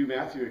probably need to do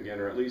Matthew again,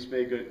 or at least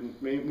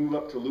may move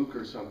up to Luke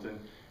or something,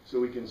 so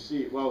we can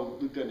see. Well,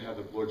 Luke doesn't have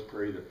the Lord's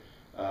Prayer either.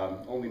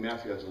 Only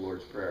Matthew has the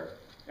Lord's Prayer.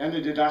 And the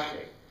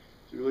Didache.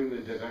 So we look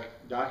at the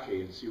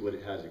Didache and see what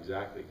it has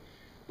exactly.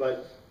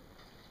 But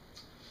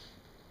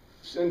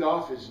send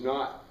off is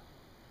not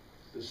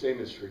the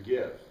same as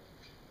forgive.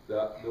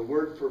 The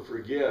word for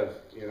forgive,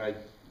 and I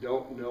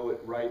don't know it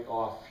right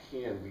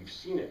offhand, we've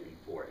seen it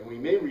before, and we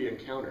may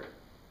re-encounter it,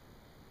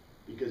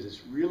 because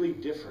it's really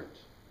different.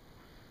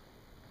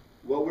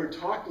 What we're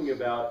talking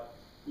about,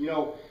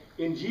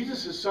 in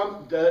Jesus,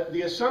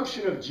 the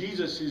assumption of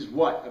Jesus is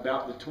what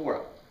about the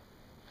Torah?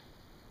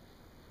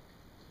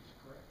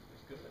 Correct,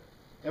 it's good.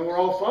 And we're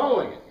all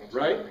following it, That's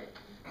right?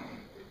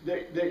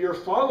 That you're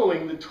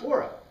following the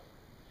Torah.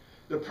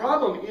 The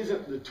problem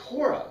isn't the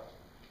Torah.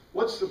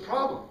 What's the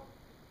problem?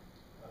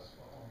 That's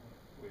all,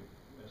 we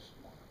missed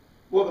one.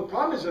 Well, the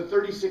problem is the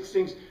 36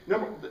 things.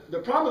 The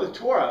problem with the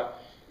Torah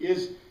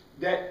is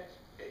that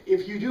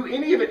if you do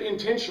any of it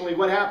intentionally,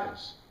 what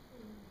happens?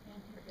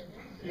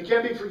 You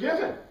can't be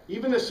forgiven.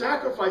 Even the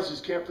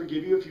sacrifices can't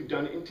forgive you if you've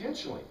done it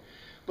intentionally.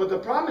 But the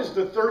problem is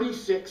the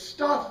 36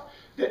 stuff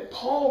that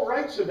Paul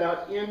writes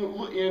about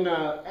in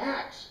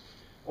Acts,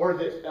 or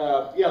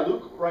that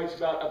Luke writes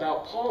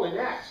about Paul in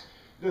Acts.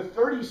 The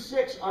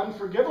 36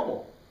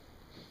 unforgivable.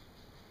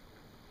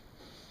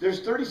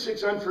 There's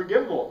 36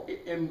 unforgivable,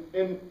 and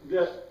in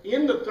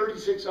the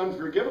 36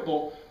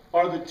 unforgivable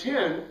are the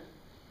 10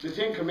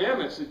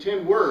 commandments, the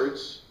 10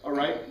 words, all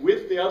right,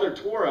 with the other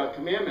Torah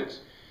commandments.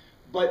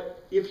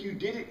 But if you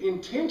did it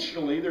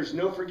intentionally, there's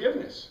no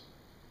forgiveness.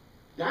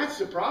 That's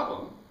the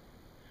problem.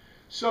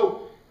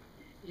 So,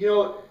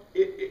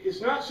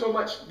 it's not so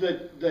much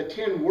the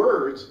 10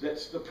 words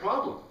that's the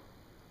problem.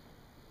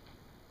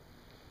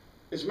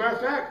 As a matter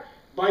of fact,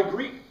 by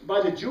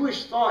the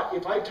Jewish thought,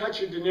 if I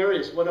touch a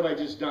denarius, what have I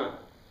just done?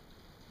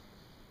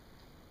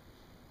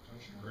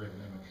 That's a great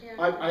image.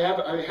 Yeah. I have,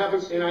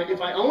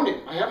 if I own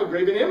it, I have a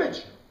graven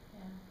image,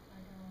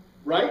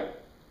 right?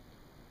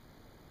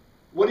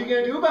 What are you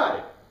going to do about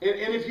it?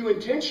 And if you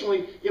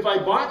intentionally, if I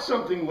bought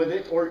something with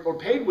it or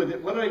paid with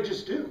it, what did I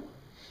just do?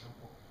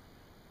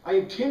 I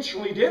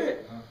intentionally did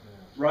it,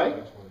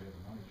 right?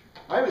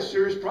 I have a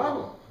serious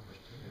problem.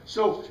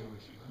 So,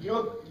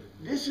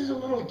 this is a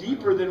little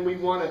deeper than we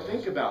want to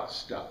think about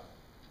stuff,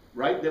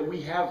 right? That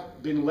we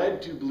have been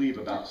led to believe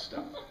about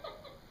stuff,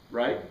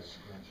 right?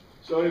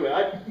 So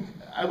anyway,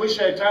 I wish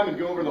I had time to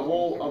go over the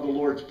whole of the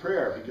Lord's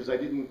Prayer, because I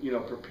didn't,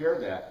 prepare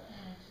that.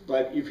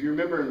 But if you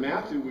remember in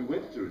Matthew, we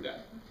went through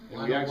that.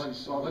 And we actually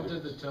saw what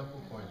did the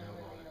temple coin have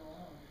on it?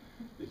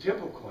 The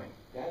temple coin.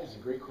 That is a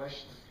great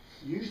question.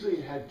 Usually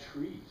it had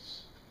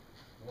trees.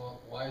 Well,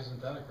 why isn't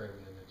that a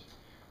graven image?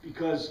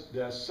 Because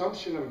the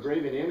assumption of a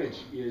graven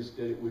image is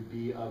that it would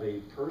be of a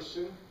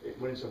person.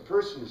 When it's a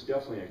person, it's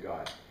definitely a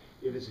god.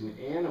 If it's an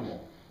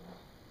animal,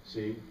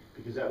 see,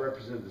 because that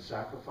represented the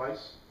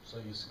sacrifice. So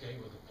you skate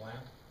with a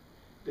plant?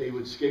 They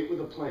would skate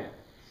with a plant.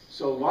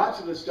 So lots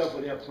of the stuff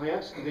would have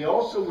plants. They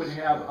also would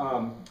have,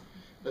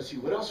 let's see,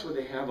 what else would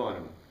they have on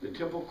them? The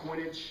temple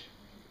coinage.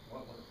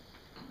 What was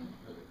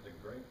the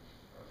grape,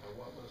 or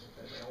what was it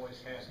that they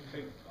always had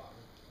fig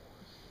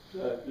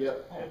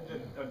Yep.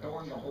 It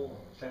adorned the whole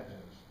temple.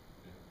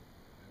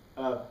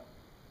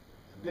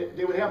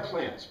 They would have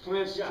plants.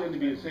 Plants tend to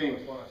be the thing.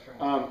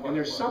 And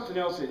there's something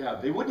else they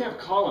have. They wouldn't have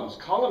columns.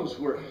 Columns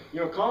were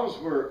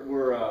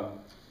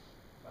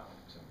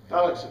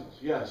phallic symbols.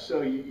 Yeah,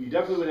 so you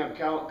definitely wouldn't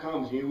have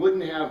columns. You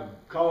wouldn't have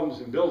columns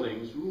in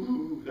buildings.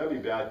 Ooh, that'd be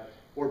bad.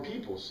 Or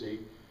people,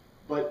 see.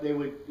 But they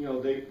would,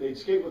 they'd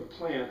skate with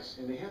plants,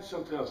 and they had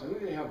something else. I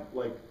think they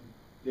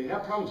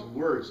have problems with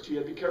words too. You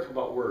have to be careful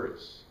about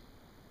words.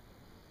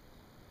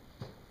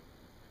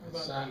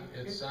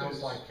 It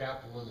sounds like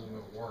capitalism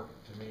at work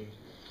to me.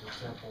 The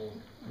temple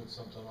put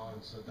something on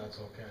and said that's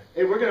okay.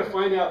 And we're going to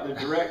find out the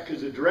direct,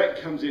 because the direct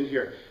comes in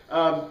here.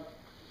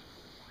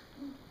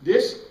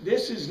 This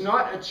is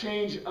not a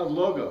change of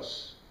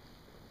logos.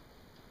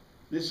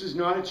 This is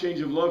not a change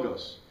of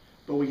logos,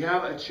 but we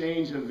have a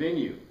change of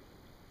venue.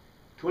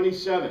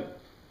 27.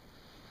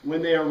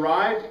 When they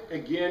arrived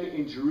again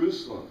in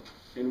Jerusalem,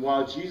 and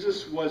while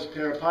Jesus was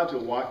peripato,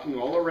 walking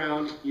all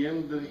around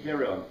in the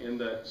Hiram, in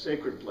the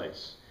sacred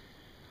place,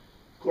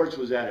 courts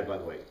was added, by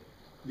the way.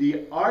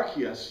 The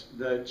archias,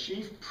 the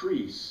chief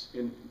priests,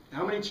 and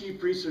how many chief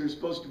priests are there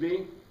supposed to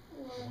be?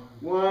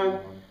 One.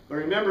 But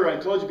remember, I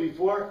told you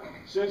before,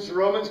 since the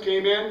Romans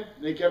came in,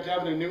 they kept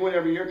having a new one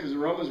every year because the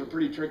Romans were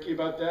pretty tricky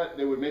about that.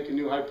 They would make a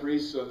new high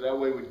priest so that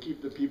way it would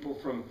keep the people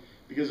from,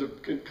 because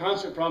of the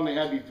constant problem they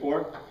had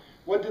before.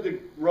 What did the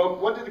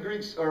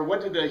Greeks, or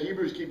what did the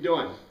Hebrews keep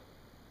doing?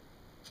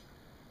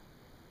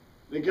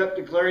 They kept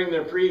declaring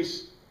their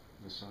priest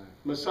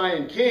Messiah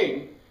and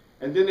king,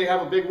 and then they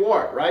have a big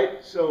war,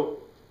 right? So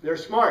they're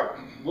smart.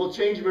 We'll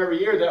change them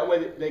every year, that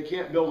way they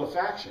can't build a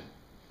faction.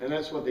 And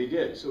that's what they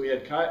did. So we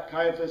had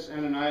Caiaphas,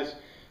 Ananias,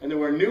 and there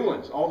were new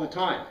ones all the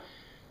time.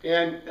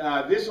 And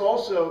this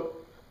also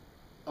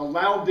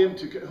allowed them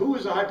to, who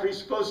was the high priest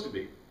supposed to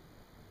be?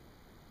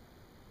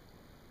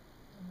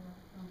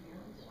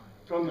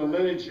 From the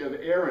lineage of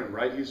Aaron,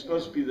 right? He was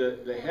supposed to be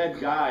the head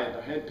guy,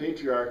 the head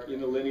patriarch in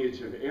the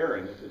lineage of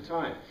Aaron at the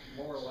time.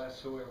 More or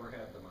less whoever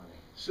had the money.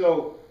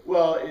 So,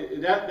 well,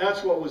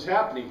 that's what was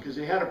happening, because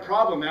they had a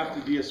problem after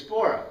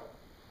diaspora.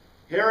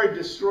 Herod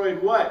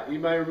destroyed what?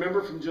 Anybody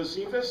remember from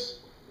Josephus?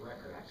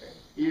 Records.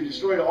 He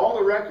destroyed all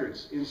the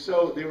records. And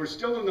so they were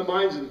still in the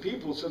minds of the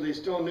people, so they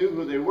still knew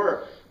who they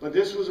were. But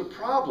this was a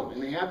problem,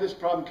 and they had this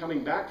problem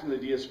coming back from the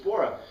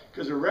diaspora,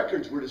 because the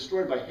records were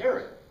destroyed by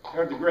Herod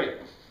the Great.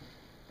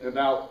 And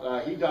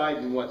about, he died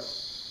in what,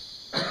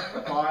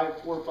 4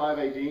 or 5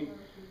 AD?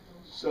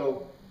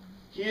 So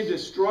he had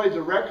destroyed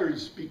the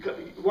records because,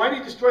 why did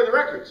he destroy the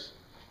records?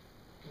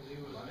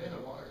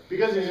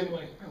 Because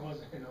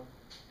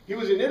he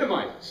was an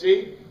Edomite,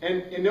 see?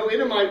 And no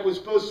Edomite was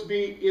supposed to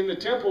be in the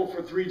temple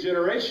for 3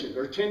 generations,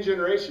 or 10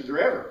 generations, or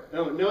ever.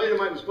 No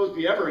Edomite was supposed to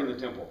be ever in the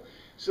temple.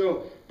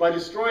 So by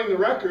destroying the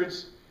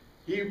records,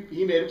 he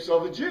made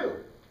himself a Jew.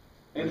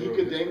 And he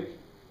could then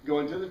go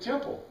into the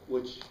temple,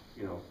 which,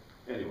 you know,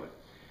 anyway.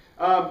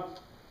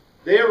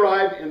 They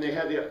arrived and they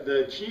had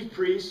the chief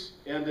priests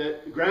and the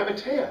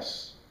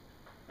grammateus.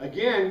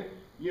 Again,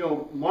 you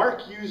know,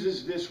 Mark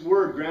uses this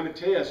word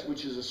grammateus,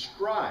 which is a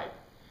scribe.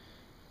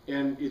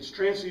 And it's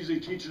translated usually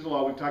teachers of the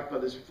law. We've talked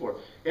about this before.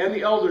 And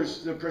the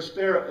elders, the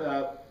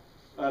presbyteros.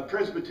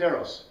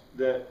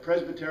 The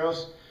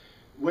presbyteros.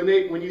 When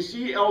you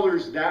see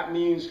elders, that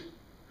means,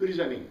 who does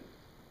that mean?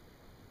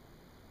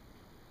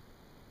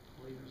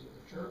 Leaders of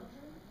the church.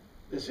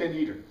 The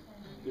Sanhedrin.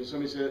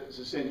 Somebody said it's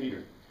a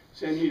Sanhedrin.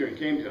 Sanhedrin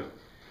came to him.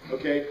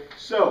 Okay,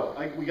 so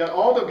we got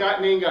all the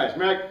main guys.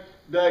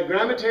 The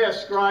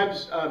grammateus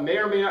scribes may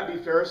or may not be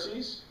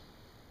Pharisees.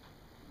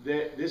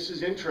 This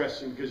is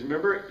interesting because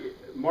remember,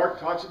 Mark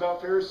talks about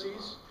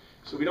Pharisees.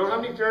 So we don't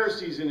have any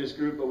Pharisees in this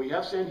group, but we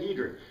have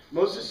Sanhedrin.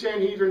 Most of the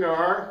Sanhedrin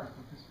are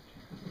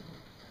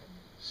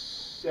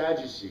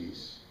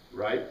Sadducees,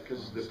 right?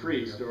 Because the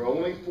priests. There are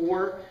only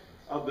 4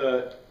 of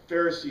the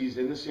Pharisees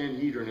in the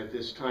Sanhedrin at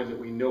this time that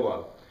we know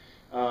of.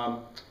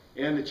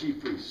 And the chief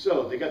priests.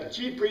 So they got the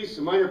chief priests,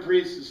 the minor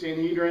priests, the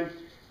Sanhedrin,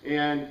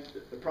 and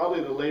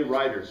probably the lay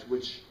writers,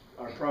 which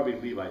are probably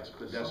Levites,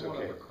 but that's Somewhat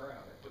okay. of a crowd,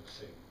 it would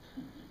seem.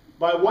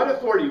 By what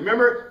authority?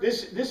 Remember,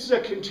 this is a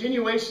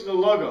continuation of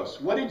the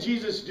Logos. What did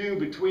Jesus do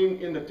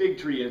in the fig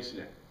tree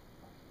incident?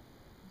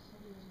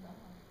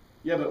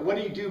 Yeah, but what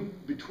did he do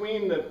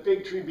between the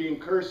fig tree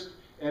being cursed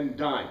and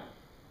dying?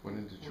 Went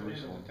into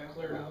Jerusalem.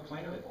 Cleared out the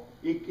temple.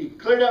 He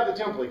cleared out the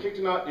temple. He kicked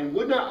them out and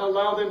would not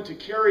allow them to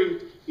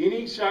carry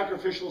any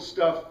sacrificial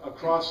stuff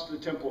across the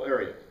temple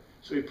area.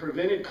 So he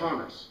prevented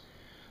commerce.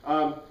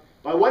 By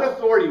what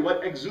authority?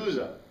 What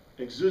exousia?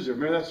 Exousia,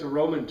 remember that's a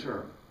Roman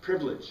term.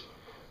 Privilege.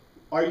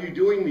 Are you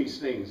doing these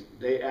things?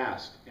 They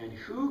asked. And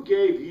who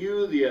gave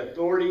you the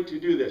authority to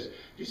do this? Do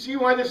you see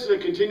why this is a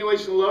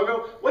continuation of the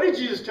logo? What did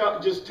Jesus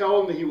just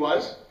tell him that he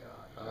was?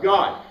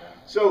 God.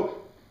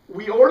 So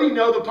we already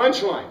know the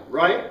punchline,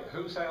 right?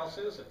 Whose house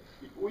is it?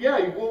 Well,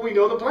 yeah, well, we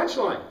know the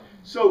punchline.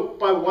 So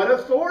by what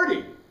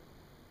authority?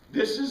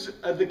 This is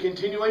the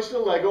continuation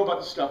of the Lego about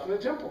the stuff in the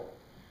temple.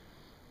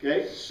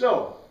 Okay,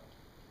 so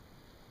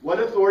what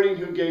authority and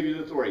who gave you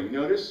the authority? You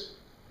notice?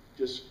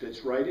 Just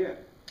fits right in.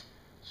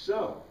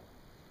 So,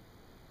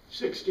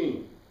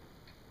 16.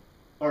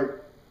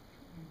 Or,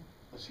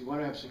 let's see, why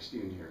do I have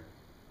 16 in here?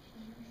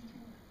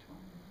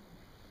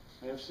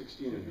 I have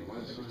 16 in here. Why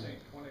is it 16,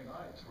 29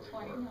 is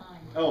what it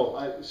were.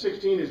 Oh,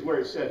 16 is where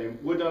it said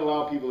it would not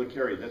allow people to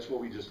carry. That's what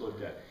we just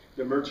looked at.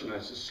 The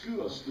merchandise, the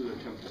skouos through the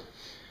temple.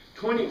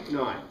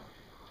 29.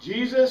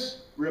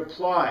 Jesus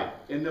replied,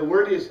 and the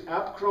word is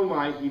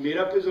apkromai. He made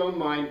up his own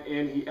mind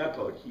and he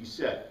epoed. He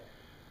said,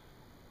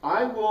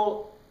 I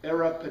will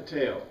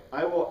erapateo.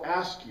 I will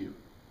ask you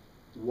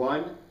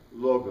one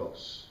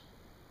logos.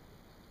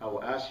 I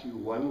will ask you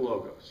one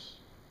logos.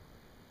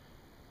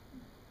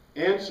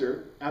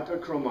 Answer,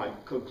 apakromai.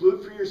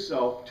 Conclude for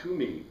yourself to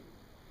me,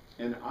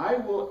 and I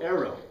will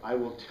arrow. I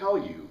will tell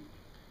you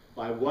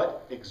by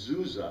what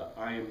exousia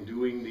I am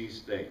doing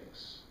these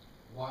things.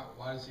 Why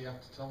does he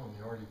have to tell him?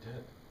 He already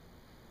did.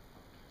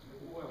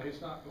 Well, he's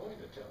not going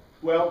to tell.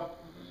 Well,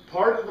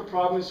 part of the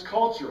problem is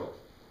cultural.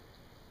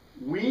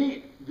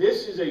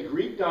 This is a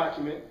Greek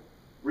document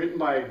written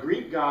by a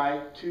Greek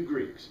guy to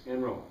Greeks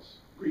and Romans.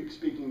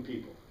 Greek-speaking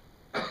people.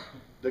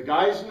 The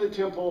guys in the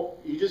temple,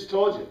 he just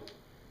told you,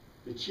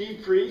 the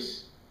chief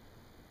priests,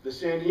 the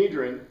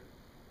Sanhedrin,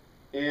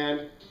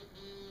 and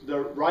the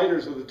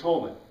writers of the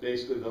Talmud,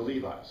 basically the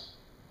Levites.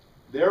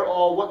 They're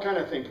all what kind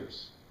of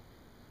thinkers?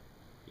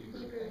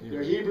 Hebrew.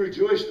 They're Hebrew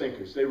Jewish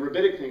thinkers. They're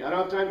rabbinic thinkers. I don't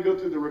have time to go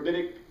through the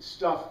rabbinic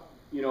stuff,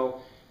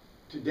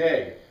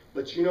 today.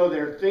 But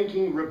they're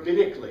thinking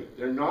rabbinically.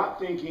 They're not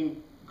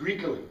thinking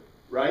Greekly,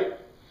 right?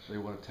 They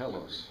want to tell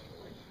us.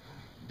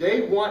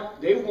 They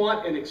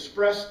want an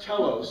express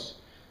telos,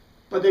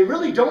 but they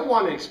really don't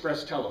want an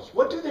express telos.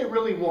 What do they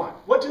really want?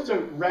 What does a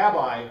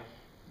rabbi,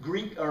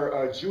 Greek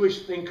or a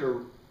Jewish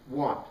thinker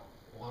want?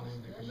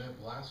 Wanting to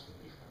commit blasphemy.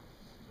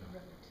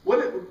 What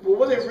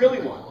do they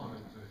really want?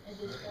 A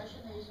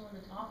discussion, they just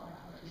want to talk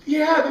about it.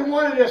 Yeah, they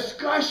want a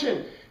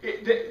discussion.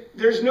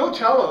 There's no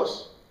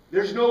telos.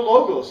 There's no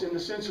logos in the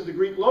sense of the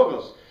Greek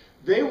logos.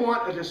 They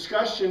want a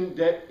discussion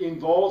that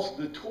involves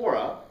the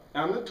Torah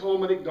and the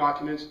Talmudic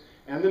documents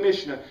and the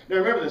Mishnah. Now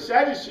remember, the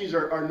Sadducees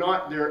are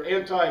not, they're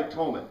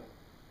anti-Talmud,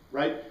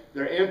 right?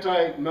 They're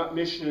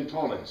anti-Mishnah and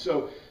Talmud.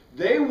 So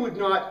they would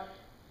not,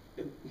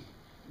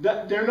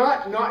 they're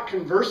not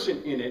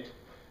conversant in it.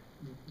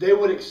 They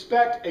would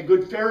expect a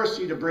good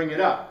Pharisee to bring it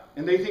up.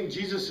 And they think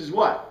Jesus is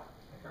what?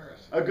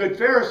 A good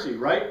Pharisee,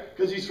 right?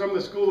 Because he's from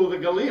the school of the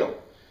Galil.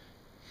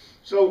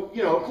 So,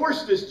 of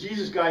course this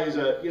Jesus guy is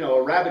a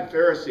rabid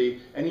Pharisee,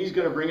 and he's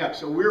going to bring up.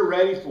 So we're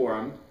ready for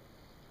him,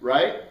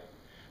 right?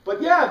 But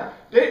yeah,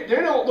 they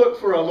don't look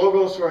for a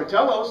logos or a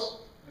telos.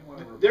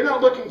 They're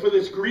not looking for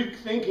this Greek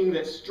thinking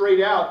that's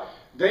straight out.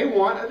 They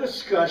want a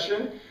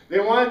discussion.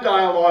 They want a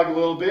dialogue a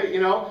little bit,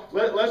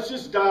 Let's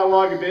just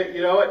dialogue a bit,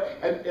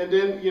 and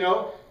then,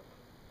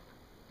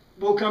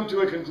 we'll come to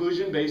a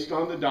conclusion based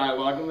on the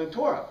dialogue in the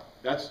Torah.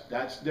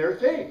 That's their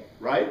thing,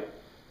 right?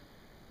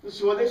 This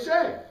is what they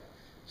say.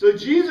 So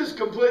Jesus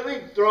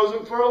completely throws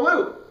them for a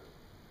loop.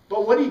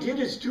 But what he did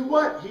is do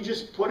what? He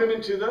just put him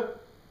into the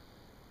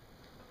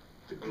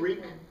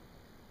Greek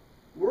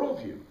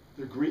worldview,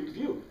 the Greek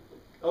view.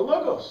 A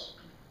logos.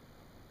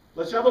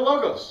 Let's have a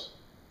logos.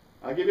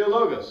 I'll give you a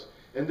logos.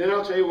 And then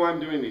I'll tell you why I'm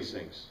doing these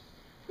things.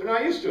 They're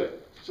not used to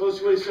it. So this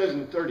is what he says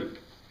in 30.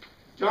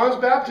 John's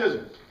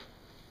baptism.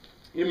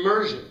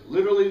 Immersion.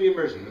 Literally the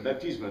immersion. The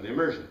baptisma, the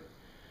immersion.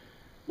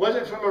 Was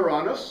it from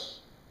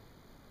Uranus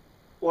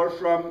or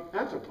from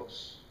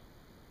Anthropos?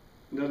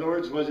 In other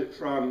words, was it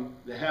from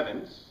the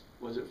heavens?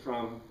 Was it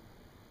from...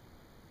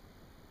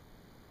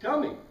 Tell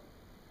me.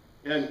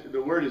 And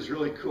the word is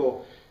really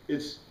cool.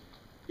 It's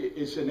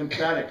an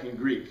emphatic in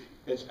Greek.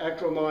 It's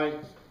akromai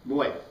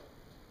moi.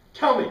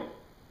 Tell me.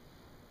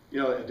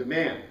 A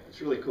demand.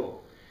 It's really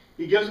cool.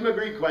 He gives him a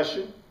Greek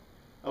question,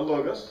 a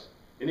logos,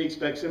 and he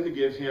expects him to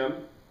give him,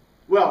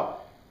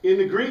 well, in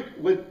the Greek,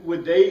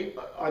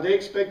 are they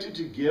expected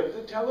to give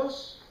the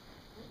telos?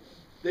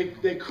 They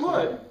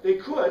could.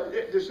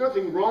 There's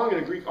nothing wrong in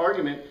a Greek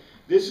argument.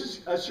 This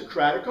is a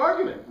Socratic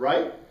argument,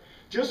 right?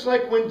 Just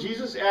like when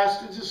Jesus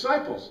asked the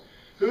disciples,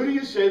 who do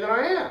you say that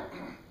I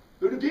am?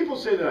 Who do people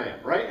say that I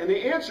am, right? And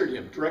they answered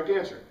him, direct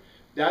answer.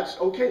 That's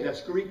okay,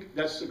 that's Greek,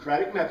 that's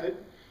Socratic method.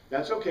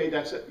 That's okay,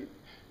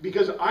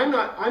 because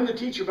I'm the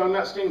teacher, but I'm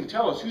not staying to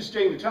tell us. Who's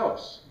staying to tell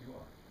us? You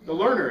are. The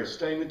learner is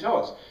staying to tell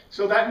us.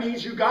 So that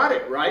means you got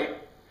it, right?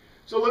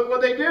 So look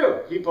what they do.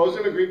 He posed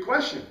him a Greek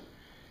question.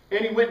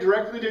 And he went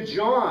directly to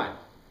John,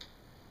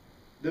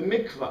 the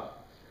mikvah.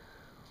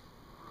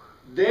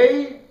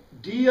 They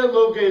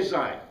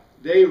dialogizai.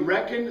 They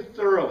reckoned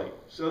thoroughly.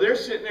 So they're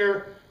sitting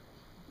there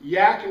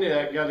yakking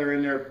it together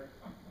in their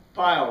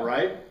pile,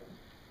 right?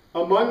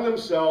 Among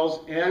themselves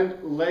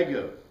and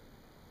lego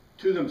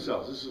to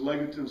themselves. This is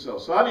lego to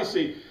themselves. So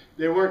obviously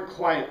they weren't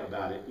quiet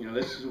about it.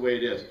 This is the way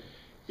it is.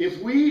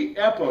 If we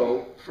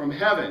epo from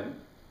heaven,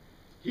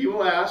 he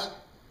will ask,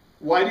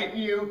 why didn't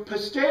you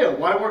pisteo?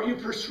 Why weren't you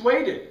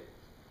persuaded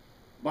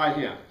by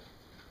him?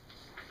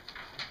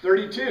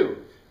 32.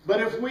 But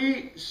if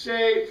we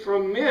say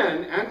from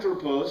men,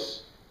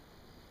 anthropos,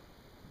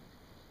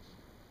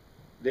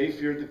 they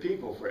feared the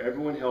people, for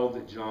everyone held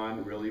that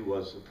John really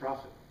was the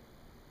prophet.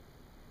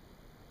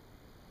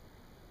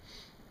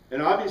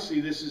 And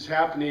obviously this is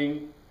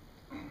happening.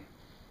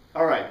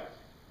 All right.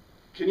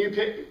 Can you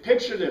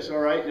picture this, all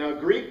right? Now,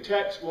 Greek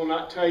text will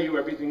not tell you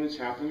everything that's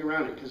happening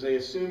around it because they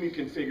assume you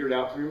can figure it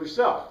out for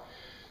yourself.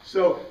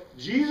 So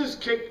Jesus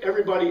kicked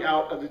everybody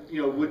out of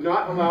the, would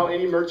not allow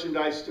any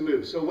merchandise to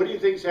move. So what do you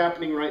think is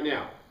happening right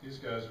now? These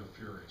guys are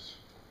furious.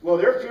 Well,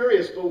 they're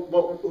furious, but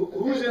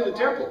who's in the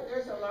temple?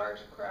 There's a large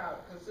crowd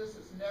because this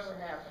has never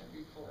happened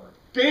before.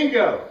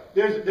 Bingo!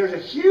 There's a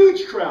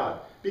huge crowd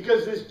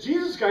because this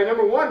Jesus guy,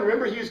 number one,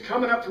 remember he was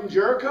coming up from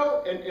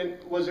Jericho, and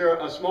was there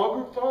a small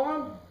group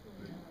following him?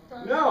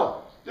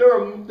 No. There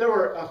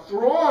were a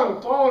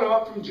throng following him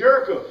up from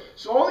Jericho.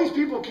 So all these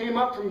people came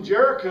up from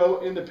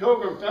Jericho in the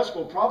Pilgrim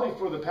Festival, probably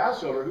for the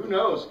Passover, who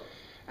knows?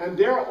 And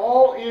they're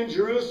all in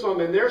Jerusalem,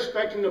 and they're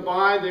expecting to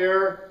buy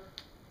their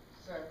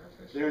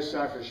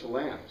sacrificial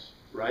lambs,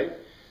 right?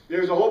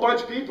 There's a whole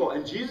bunch of people,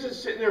 and Jesus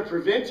is sitting there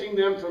preventing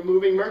them from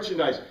moving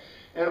merchandise.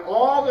 And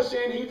all the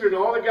Sanhedrin,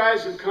 all the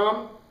guys have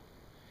come,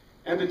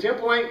 and the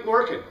temple ain't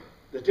working.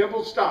 The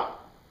temple stopped.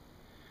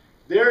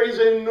 There is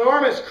an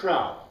enormous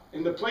crowd,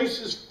 and the place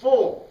is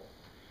full.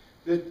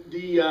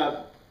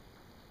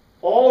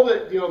 All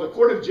the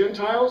court of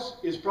Gentiles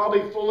is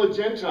probably full of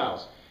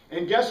Gentiles.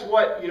 And guess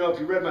what? If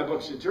you read my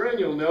book Centurion,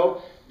 you'll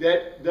know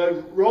that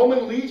the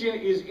Roman legion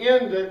is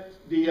in the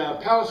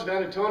palace of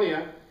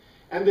Antonia,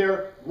 and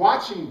they're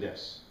watching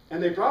this.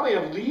 And they probably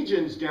have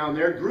legions down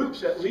there,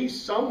 groups, at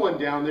least someone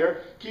down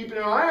there, keeping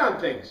an eye on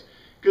things.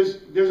 Because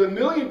there's 1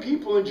 million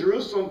people in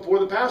Jerusalem for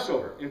the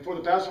Passover, and for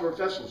the Passover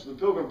festivals, the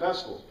pilgrim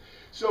festivals.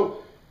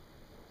 So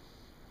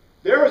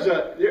there's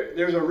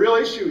a real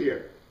issue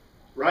here,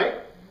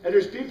 right? And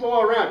there's people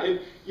all around. And,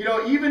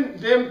 even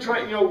them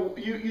trying,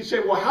 you say,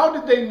 well, how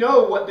did they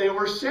know what they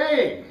were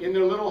saying in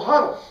their little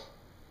huddle?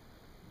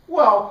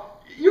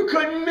 Well, you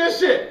couldn't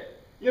miss it.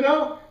 What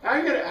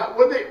are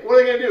they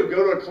going to do?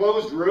 Go to a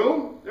closed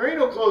room? There ain't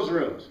no closed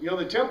rooms.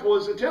 The temple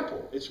is a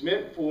temple. It's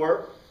meant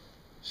for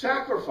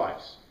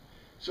sacrifice.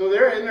 So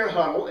they're in their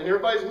huddle, and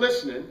everybody's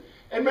listening.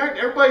 And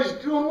everybody's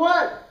doing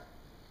what?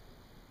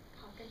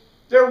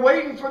 They're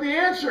waiting for the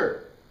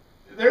answer.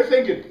 They're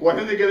thinking, what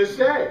are they going to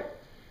say?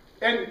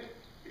 And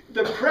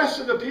the press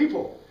of the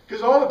people,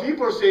 because all the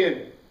people are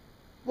saying,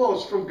 well,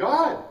 it's from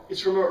God.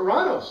 It's from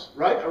Oranos,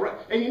 right?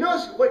 And you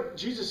notice what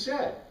Jesus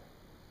said.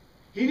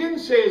 He didn't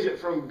say, is it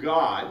from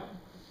God?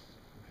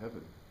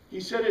 Heaven. He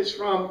said it's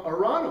from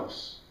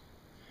Oranos,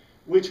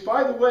 which,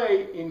 by the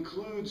way,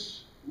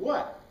 includes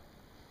what?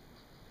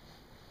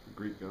 The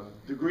Greek God.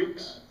 The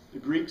Greeks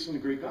and the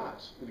Greek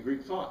gods, and the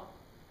Greek thought,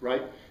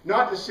 right?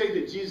 Not to say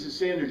that Jesus is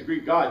saying there's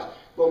Greek gods,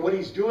 but what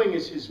he's doing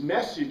is his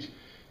message.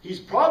 He's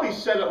probably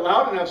said it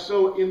loud enough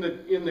so in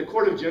the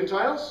court of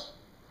Gentiles,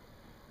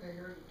 They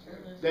heard it too.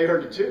 they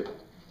heard it too,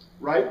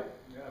 right?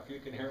 Yeah, if you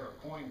can hear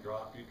a coin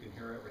drop, you can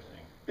hear everything.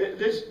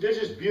 There's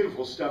just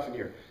beautiful stuff in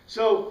here.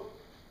 So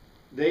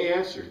they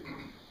answered.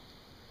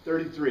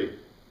 33.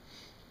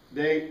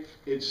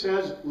 It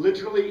says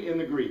literally in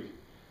the Greek,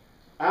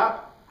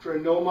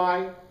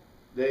 akronomai,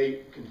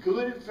 they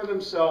concluded for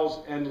themselves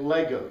and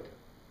legoed.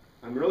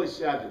 I'm really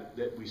sad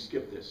that we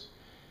skipped this.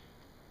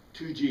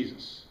 To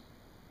Jesus.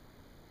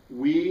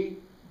 We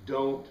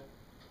don't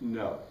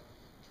know.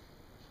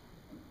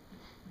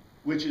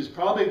 Which is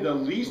probably the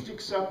least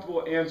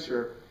acceptable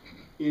answer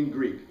in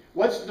Greek.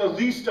 What's the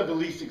least of the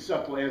least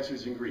acceptable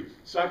answers in Greek?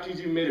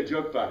 Socrates even made a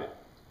joke about it.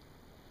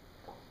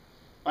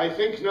 I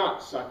think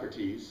not,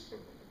 Socrates.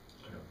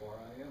 Therefore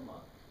I am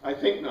not. I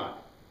think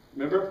not.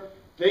 Remember?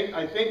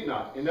 I think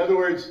not. In other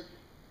words,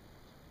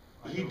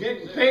 he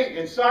didn't think,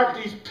 and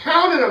Socrates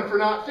pounded him for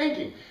not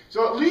thinking.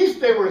 So at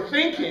least they were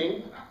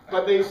thinking,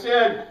 but they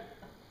said,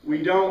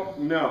 we don't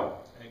know.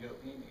 Ego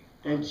eimi.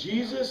 And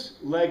Jesus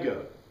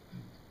legoed.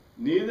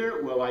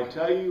 Neither will I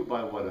tell you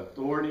by what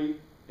authority,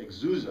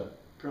 exousia,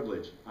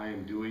 privilege, I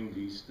am doing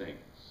these things.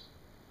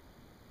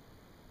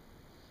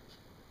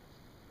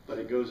 But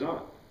it goes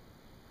on.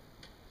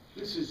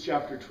 This is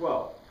chapter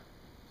 12.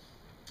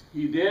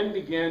 He then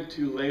began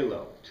to lay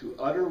low, to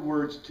utter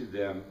words to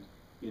them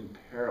in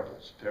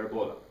parables.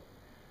 Parabola.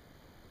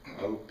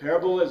 A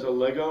parable is a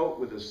lego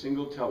with a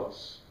single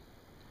telos.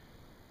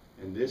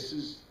 And this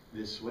is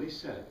what he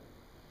said.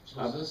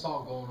 So is this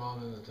all going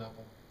on in the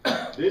temple?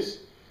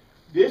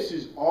 This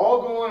is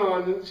all going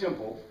on in the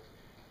temple.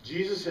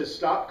 Jesus has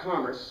stopped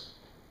commerce.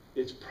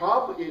 It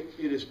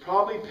is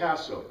probably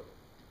Passover.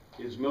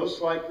 It is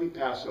most likely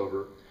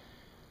Passover.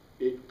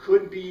 It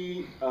could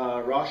be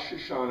Rosh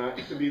Hashanah.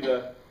 It could be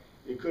the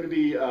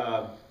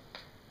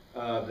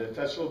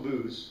Festival of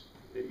Booths.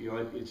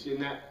 It's in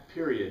that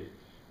period,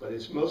 but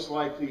it's most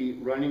likely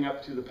running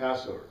up to the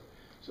Passover.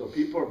 So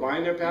people are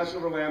buying their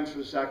Passover lambs for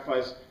the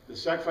sacrifice. The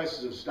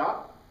sacrifices have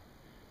stopped.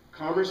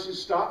 Commerce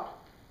has stopped.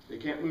 They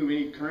can't move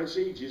any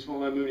currency. Jesus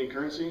won't let them move any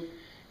currency.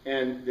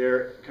 And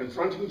they're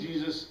confronting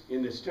Jesus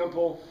in this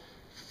temple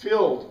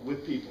filled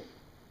with people.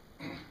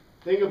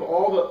 Think of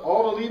all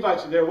the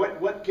Levites are there.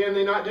 What can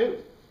they not do?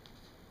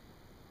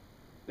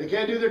 They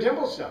can't do their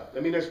temple stuff. I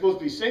mean, they're supposed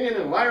to be singing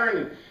and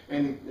lyring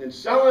and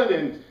selling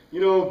and,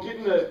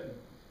 getting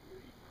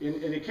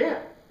and they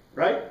can't,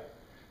 right?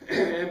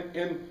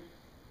 and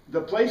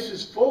the place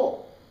is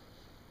full.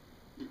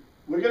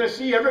 We're going to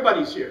see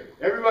everybody's here.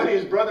 Everybody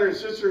is brother and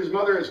sister, his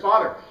mother and his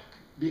father,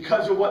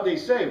 because of what they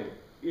say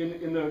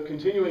in the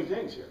continuing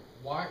things here.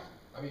 Why?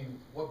 I mean,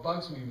 what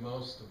bugs me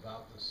most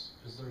about this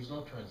is there's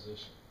no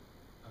transition.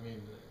 I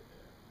mean,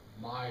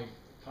 my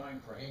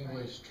Time frame.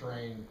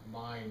 English-trained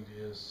mind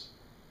is,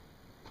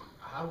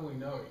 how do we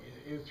know?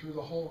 Through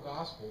the whole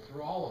gospel,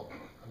 through all of them.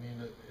 I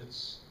mean,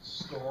 it's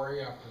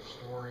story after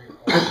story,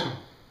 or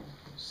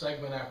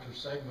segment after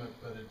segment,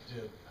 but it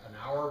did an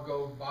hour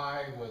go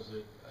by? Was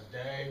it a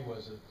day?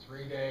 Was it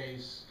 3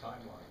 days?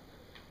 Timeline.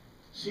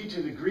 See,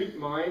 to the Greek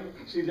mind,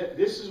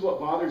 this is what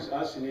bothers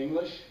us in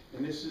English,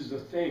 and this is the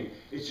thing.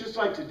 It's just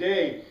like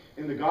today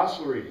in the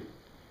gospel reading.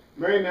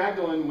 Mary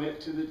Magdalene went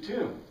to the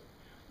tomb.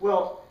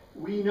 Well,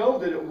 we know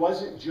that it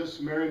wasn't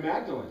just Mary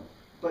Magdalene,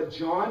 but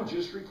John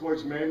just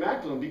records Mary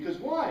Magdalene because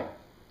why?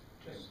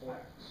 Just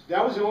important. facts.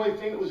 That was the only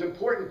thing that was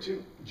important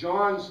to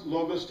John's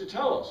logos to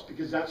tell us,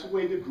 because that's the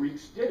way the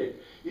Greeks did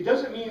it. It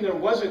doesn't mean there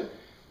wasn't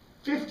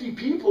 50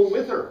 people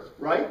with her,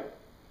 right?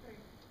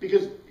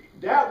 Because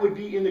that would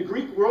be, in the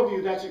Greek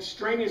worldview, that's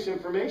extraneous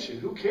information.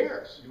 Who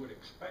cares? You would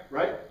expect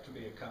Right. her to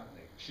be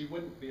accompanied. She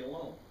wouldn't be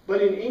alone.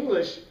 But in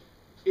English,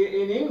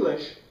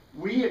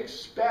 we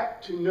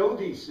expect to know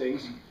these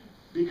things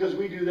because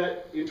we do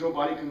that intro,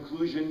 body,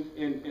 conclusion,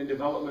 and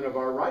development of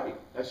our writing.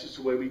 That's just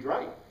the way we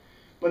write.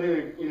 But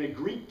in a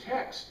Greek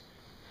text,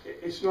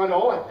 it's not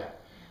all like that.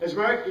 As a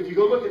matter of fact, if you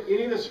go look at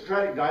any of the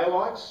Socratic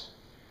dialogues,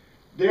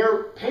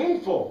 they're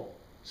painful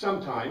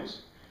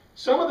sometimes.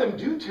 Some of them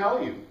do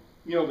tell you,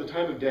 the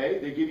time of day.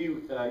 They give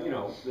you,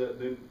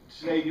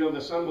 say,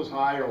 the sun was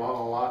high or la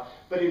la la.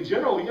 But in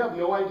general, you have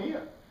no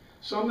idea.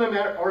 Some of them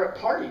are at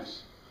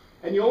parties.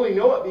 And you only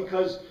know it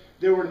because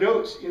there were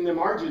notes in the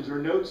margins, or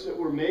notes that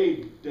were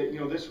made that,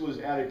 this was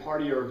at a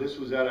party, or this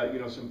was at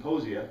a,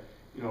 symposia,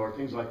 or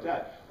things like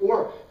that.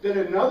 Or that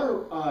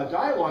another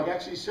dialogue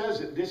actually says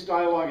that this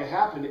dialogue had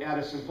happened at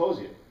a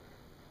symposium.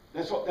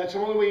 That's the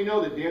only way you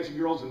know that dancing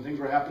girls and things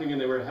were happening,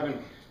 and they were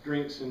having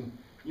drinks and,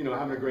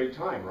 having a great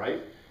time,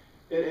 right?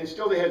 And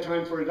still they had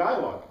time for a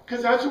dialogue.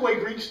 Because that's the way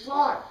Greeks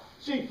thought.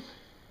 See,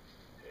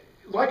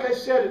 like I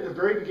said at the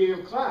very beginning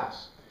of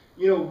class,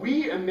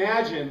 we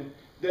imagine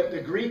that the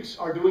Greeks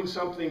are doing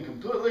something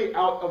completely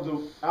out of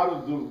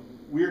the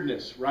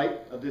weirdness,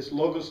 right, of this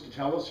logos to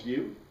telos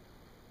view.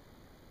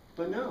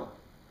 But no,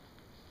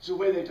 it's the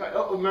way they talk.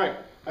 Oh, Mike,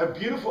 a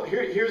beautiful.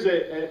 Here's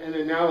an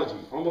analogy,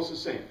 almost the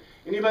same.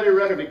 Anybody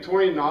read a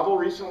Victorian novel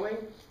recently?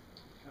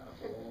 Kind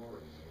of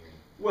boring.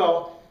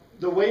 Well,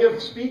 the way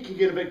of speaking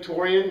in a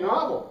Victorian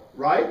novel,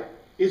 right,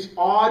 is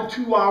odd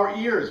to our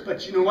ears.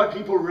 But you know what?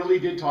 People really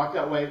did talk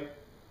that way,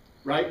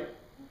 right?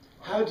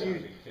 How do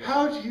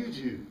you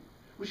do?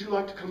 Would you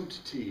like to come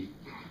to tea?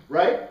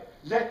 Right?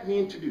 Let me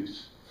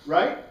introduce.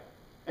 Right?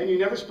 And you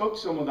never spoke to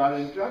someone without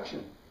an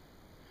introduction.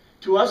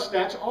 To us,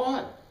 that's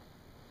odd.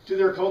 To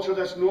their culture,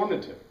 that's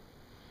normative.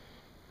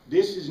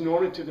 This is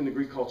normative in the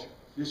Greek culture.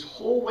 This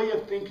whole way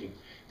of thinking.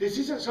 This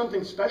isn't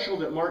something special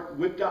that Mark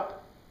whipped up.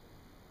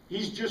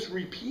 He's just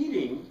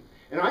repeating,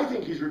 and I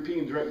think he's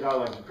repeating direct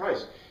dialogues of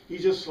Christ.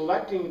 He's just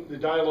selecting the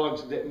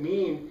dialogues that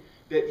mean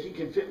that he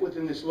can fit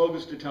within this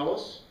logos to tell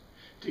us,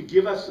 to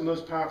give us the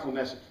most powerful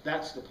message.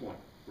 That's the point,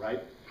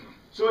 right?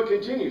 So it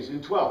continues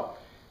in 12.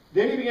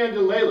 Then he began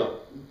to lelo,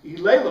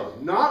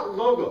 not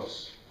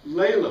logos,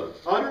 lelo,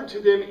 uttered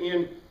to them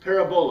in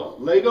parabola,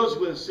 legos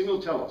with a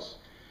single telos.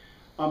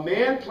 A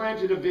man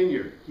planted a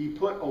vineyard. He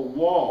put a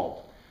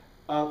wall,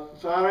 a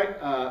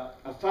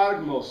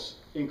pharagmos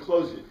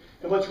enclosed it.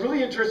 And what's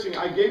really interesting,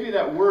 I gave you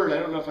that word, I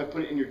don't know if I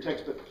put it in your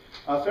text, but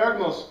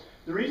pharagmos,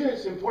 the reason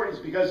it's important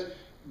is because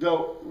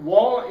the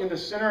wall in the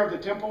center of the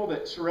temple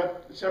that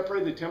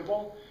separated the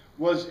temple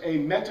was a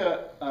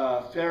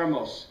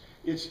metapharagmos.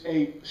 It's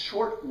a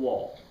short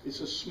wall.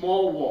 It's a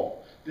small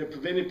wall that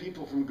prevented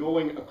people from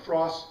going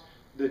across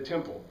the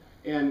temple.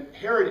 And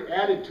Herod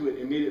added to it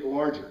and made it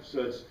larger.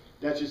 So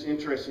that's just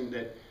interesting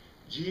that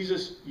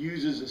Jesus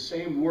uses the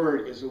same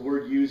word as the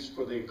word used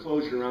for the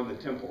enclosure around the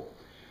temple.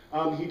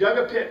 He dug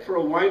a pit for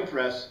a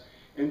winepress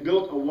and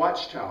built a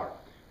watchtower,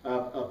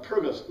 a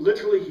pergos.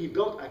 Literally, he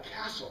built a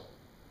castle.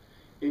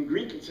 In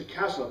Greek, it's a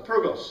castle, a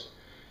pergos.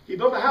 He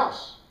built a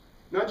house,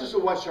 not just a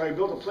watchtower. He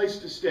built a place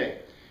to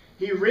stay.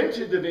 He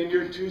rented the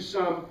vineyard to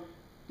some,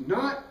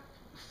 not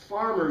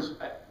farmers.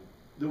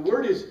 The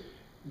word is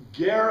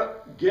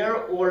gerorgos,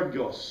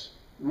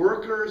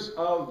 workers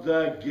of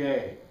the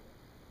gay.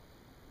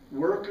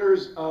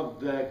 Workers of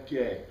the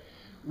gay.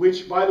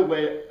 Which, by the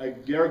way, a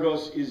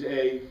gergos is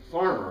a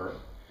farmer.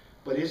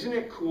 But isn't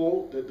it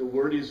cool that the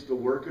word is the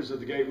workers of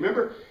the gay?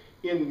 Remember,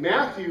 in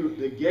Matthew,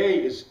 the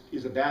gay is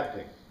a bad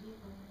thing.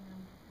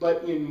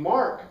 But in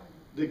Mark,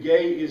 the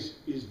gay is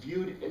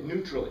viewed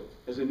neutrally,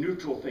 as a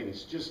neutral thing.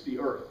 It's just the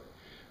earth.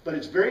 But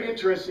it's very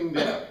interesting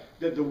that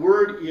the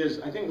word is,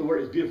 I think the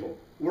word is beautiful.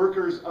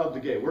 Workers of the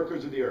gay,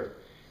 workers of the earth.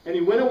 And he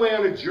went away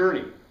on a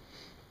journey.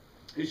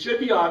 It should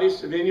be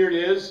obvious, the vineyard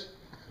is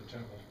The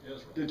temple.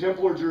 Israel. the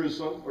temple of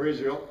Jerusalem, or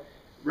Israel,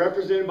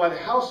 represented by the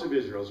house of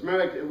Israel. As a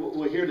matter of fact,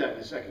 we'll hear that in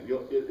a second.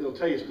 It'll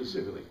tell you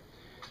specifically.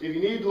 If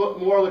you need to look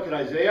more, look at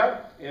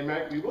Isaiah, and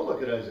we will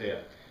look at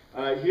Isaiah.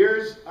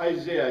 Here's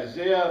Isaiah,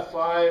 Isaiah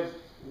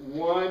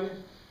 5:1.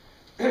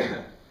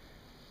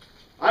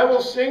 I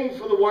will sing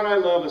for the one I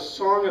love a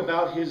song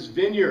about his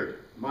vineyard.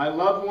 My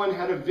loved one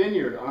had a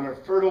vineyard on a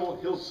fertile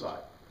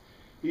hillside.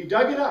 He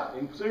dug it up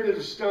and cleared it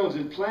of stones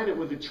and planted it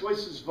with the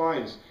choicest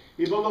vines.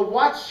 He built a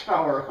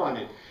watchtower on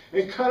it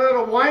and cut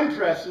out a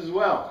winepress as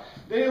well.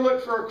 Then he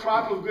looked for a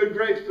crop of good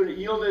grapes, but it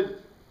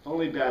yielded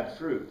only bad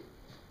fruit.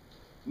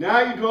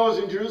 Now you dwellers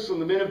in Jerusalem,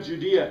 the men of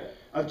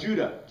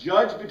Judah,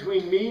 judge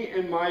between me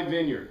and my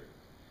vineyard.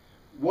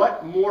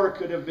 What more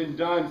could have been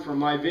done for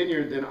my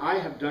vineyard than I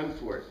have done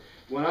for it?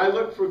 When I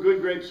looked for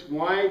good grapes,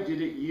 why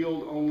did it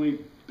yield only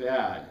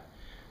bad?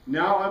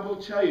 Now I will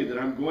tell you that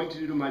I'm going to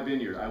do to my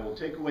vineyard. I will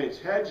take away its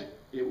hedge,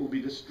 it will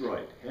be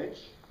destroyed.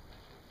 Hedge?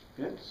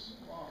 Fence?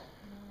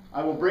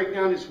 I will break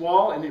down its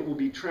wall, and it will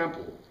be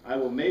trampled. I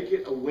will make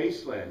it a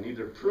wasteland,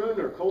 neither pruned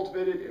nor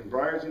cultivated, and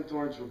briars and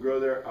thorns will grow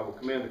there. I will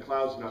command the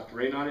clouds not to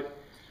rain on it.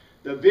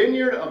 The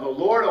vineyard of the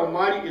Lord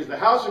Almighty is the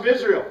house of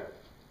Israel,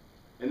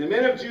 and the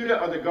men of Judah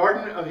are the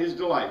garden of his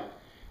delight.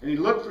 And he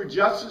looked for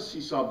justice,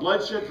 he saw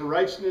bloodshed for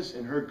righteousness,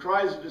 and heard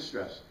cries of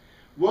distress.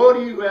 Woe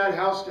to you who add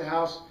house to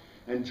house,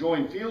 and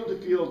join field to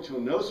field,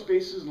 till no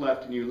space is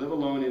left, and you live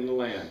alone in the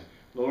land.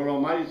 The Lord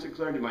Almighty has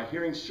declared to my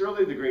hearing,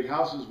 surely the great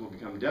houses will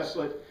become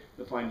desolate,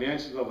 the fine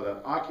mansions are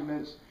without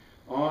occupants,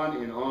 on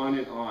and on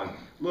and on.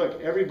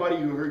 Look, everybody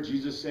who heard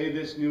Jesus say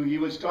this knew he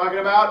was talking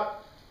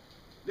about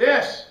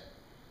this.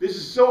 This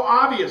is so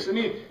obvious. I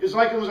mean, it's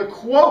like it was a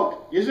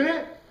quote, isn't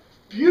it?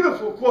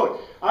 Beautiful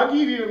quote. I'll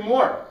give you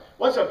more.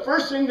 What's the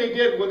first thing they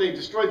did when they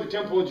destroyed the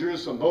temple in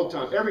Jerusalem? Both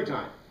times, every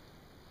time.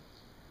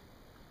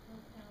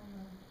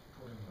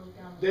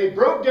 They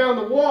broke down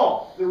the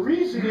wall. The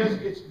reason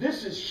is,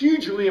 this is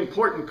hugely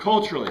important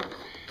culturally,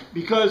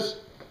 because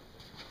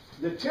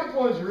the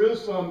temple in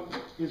Jerusalem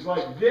is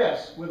like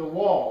this with a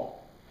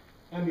wall,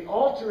 and the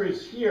altar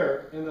is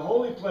here, and the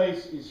holy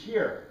place is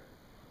here.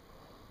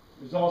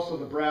 There's also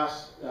the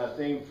brass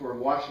thing for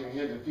washing your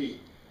hands and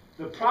feet.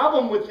 The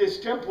problem with this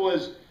temple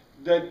is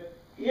that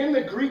in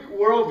the Greek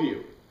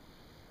worldview,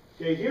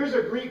 okay, here's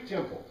a Greek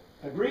temple.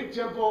 A Greek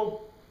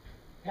temple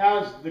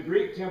has the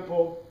Greek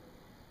temple.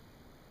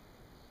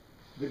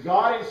 The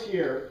God is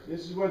here.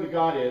 This is where the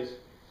God is.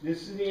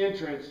 This is the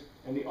entrance,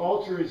 and the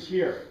altar is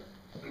here.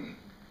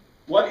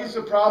 What is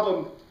the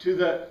problem to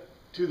the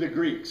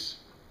Greeks?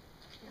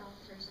 The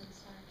altar's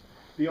inside.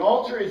 The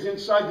altar is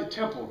inside the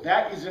temple.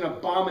 That is an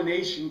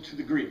abomination to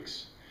the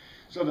Greeks.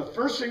 So the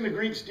first thing the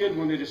Greeks did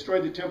when they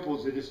destroyed the temple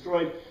is they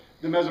destroyed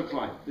the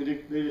mesocline. They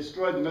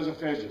destroyed the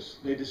mesophagus.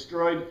 They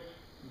destroyed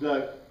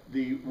the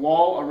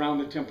wall around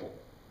the temple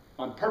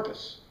on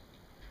purpose,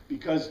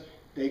 because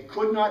they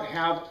could not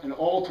have an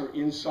altar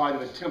inside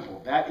of a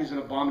temple. That is an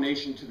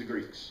abomination to the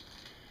Greeks.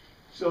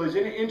 So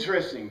isn't it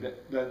interesting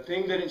that the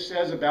thing that it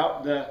says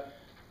about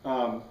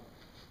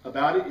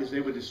it is they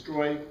would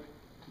destroy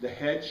the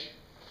hedge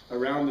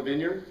around the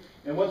vineyard?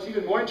 And what's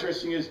even more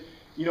interesting is,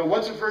 you know,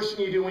 what's the first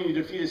thing you do when you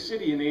defeat a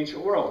city in the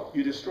ancient world?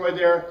 You destroy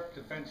their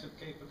Defensive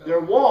capability. their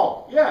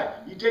wall. Yeah,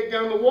 you take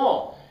down the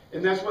wall.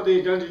 And that's what they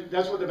had done.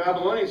 That's what the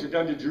Babylonians had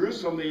done to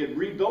Jerusalem. They had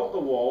rebuilt the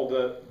wall.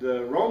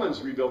 The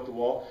Romans rebuilt the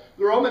wall.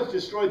 The Romans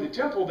destroyed the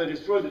temple. They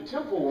destroyed the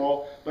temple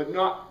wall, but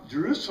not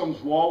Jerusalem's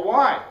wall.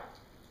 Why?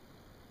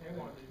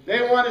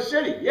 They want a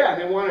city. Yeah,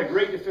 they want a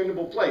great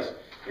defendable place.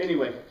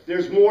 Anyway,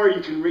 there's more.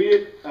 You can read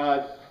it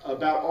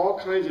about all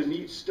kinds of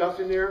neat stuff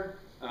in there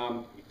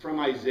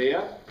from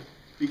Isaiah.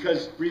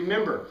 Because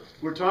remember,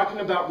 we're talking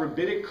about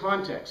rabbinic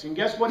context. And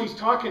guess what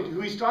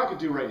who he's talking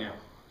to right now?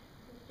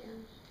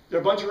 They're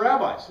a bunch of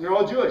rabbis, and they're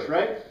all Jewish,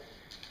 right?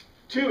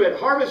 2, at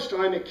harvest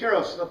time, at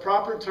Kairos, the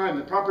proper time,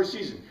 the proper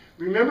season.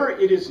 Remember,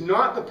 it is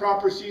not the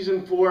proper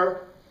season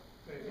for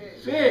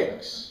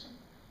figs.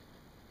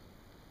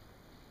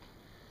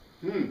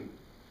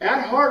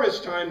 At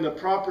harvest time, the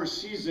proper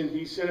season,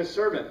 he sent a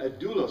servant, a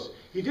doulos.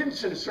 He didn't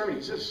send a servant,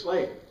 he sent a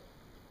slave.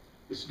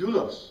 It's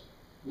doulos.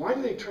 Why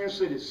do they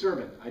translate it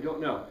servant? I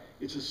don't know.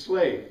 It's a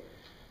slave.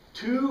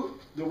 To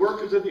the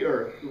workers of the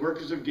earth, the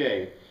workers of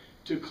Gay,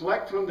 to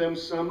collect from them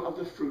some of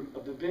the fruit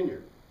of the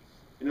vineyard.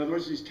 In other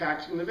words, he's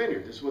taxing the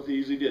vineyard. This is what they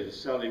usually did. This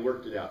is how they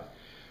worked it out.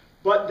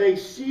 But they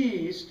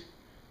seized,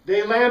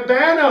 they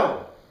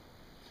lambano.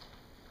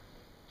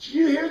 Did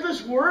you hear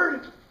this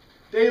word?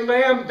 They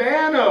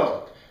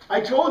lambano.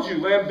 I told you,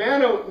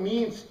 lambano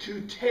means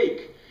to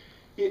take.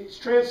 It's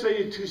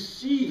translated to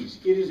seize.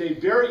 It is a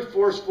very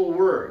forceful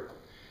word.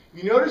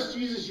 You notice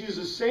Jesus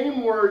used the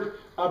same word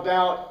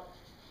about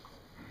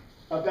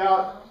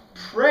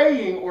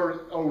praying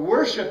or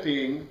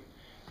worshiping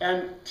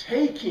and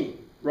taking,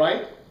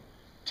 right?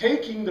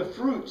 Taking the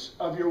fruits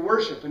of your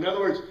worship. In other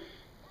words,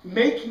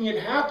 making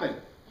it happen.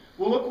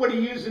 Well, look what he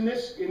used in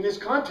this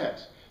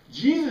context.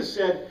 Jesus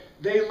said,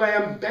 they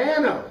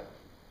lambano.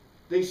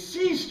 They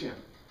seized him.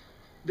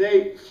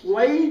 They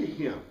flayed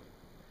him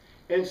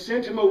and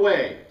sent him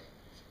away.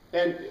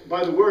 And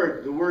by the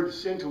word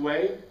sent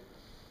away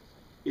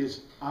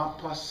is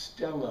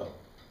apostello.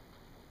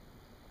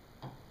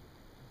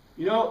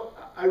 You know,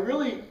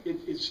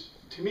 it's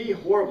to me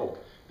horrible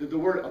that the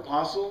word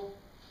apostle,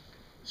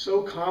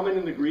 so common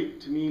in the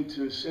Greek to mean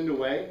to send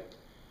away,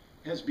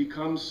 has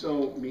become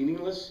so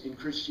meaningless in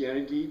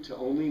Christianity to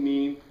only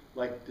mean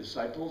like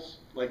disciples,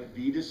 like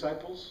the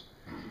disciples,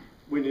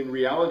 when in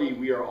reality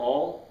we are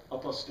all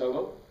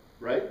apostello,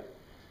 right?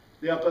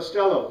 The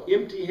apostello,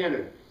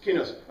 empty-handed,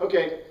 kinos.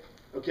 Okay.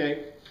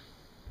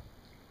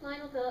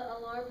 Lionel, the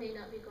alarm may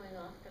not be going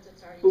off because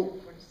it's already Ooh.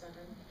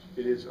 10:47.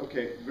 It is,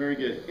 okay, very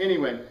good.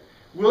 Anyway,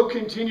 we'll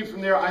continue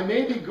from there. I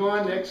may be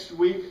gone next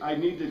week. I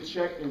need to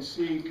check and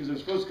see, because I'm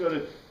supposed to go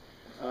to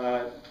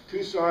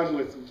Tucson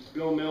with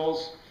Bill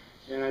Mills,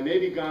 and I may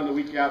be gone the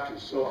week after.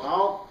 So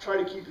I'll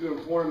try to keep you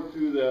informed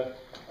through the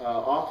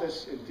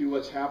office and through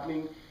what's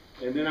happening,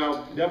 and then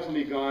I'll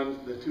definitely be gone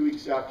the 2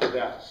 weeks after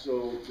that.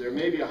 So there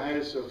may be a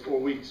hiatus of 4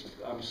 weeks.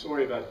 I'm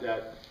sorry about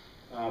that.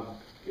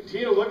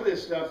 Continue to look at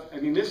this stuff. I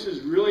mean, this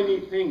is really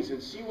neat things,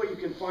 and see what you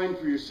can find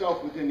for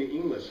yourself within the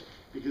English,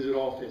 because it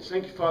all fits.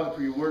 Thank you, Father,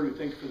 for your word. We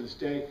thank you for this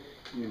day.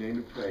 In your name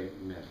we pray.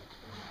 Amen.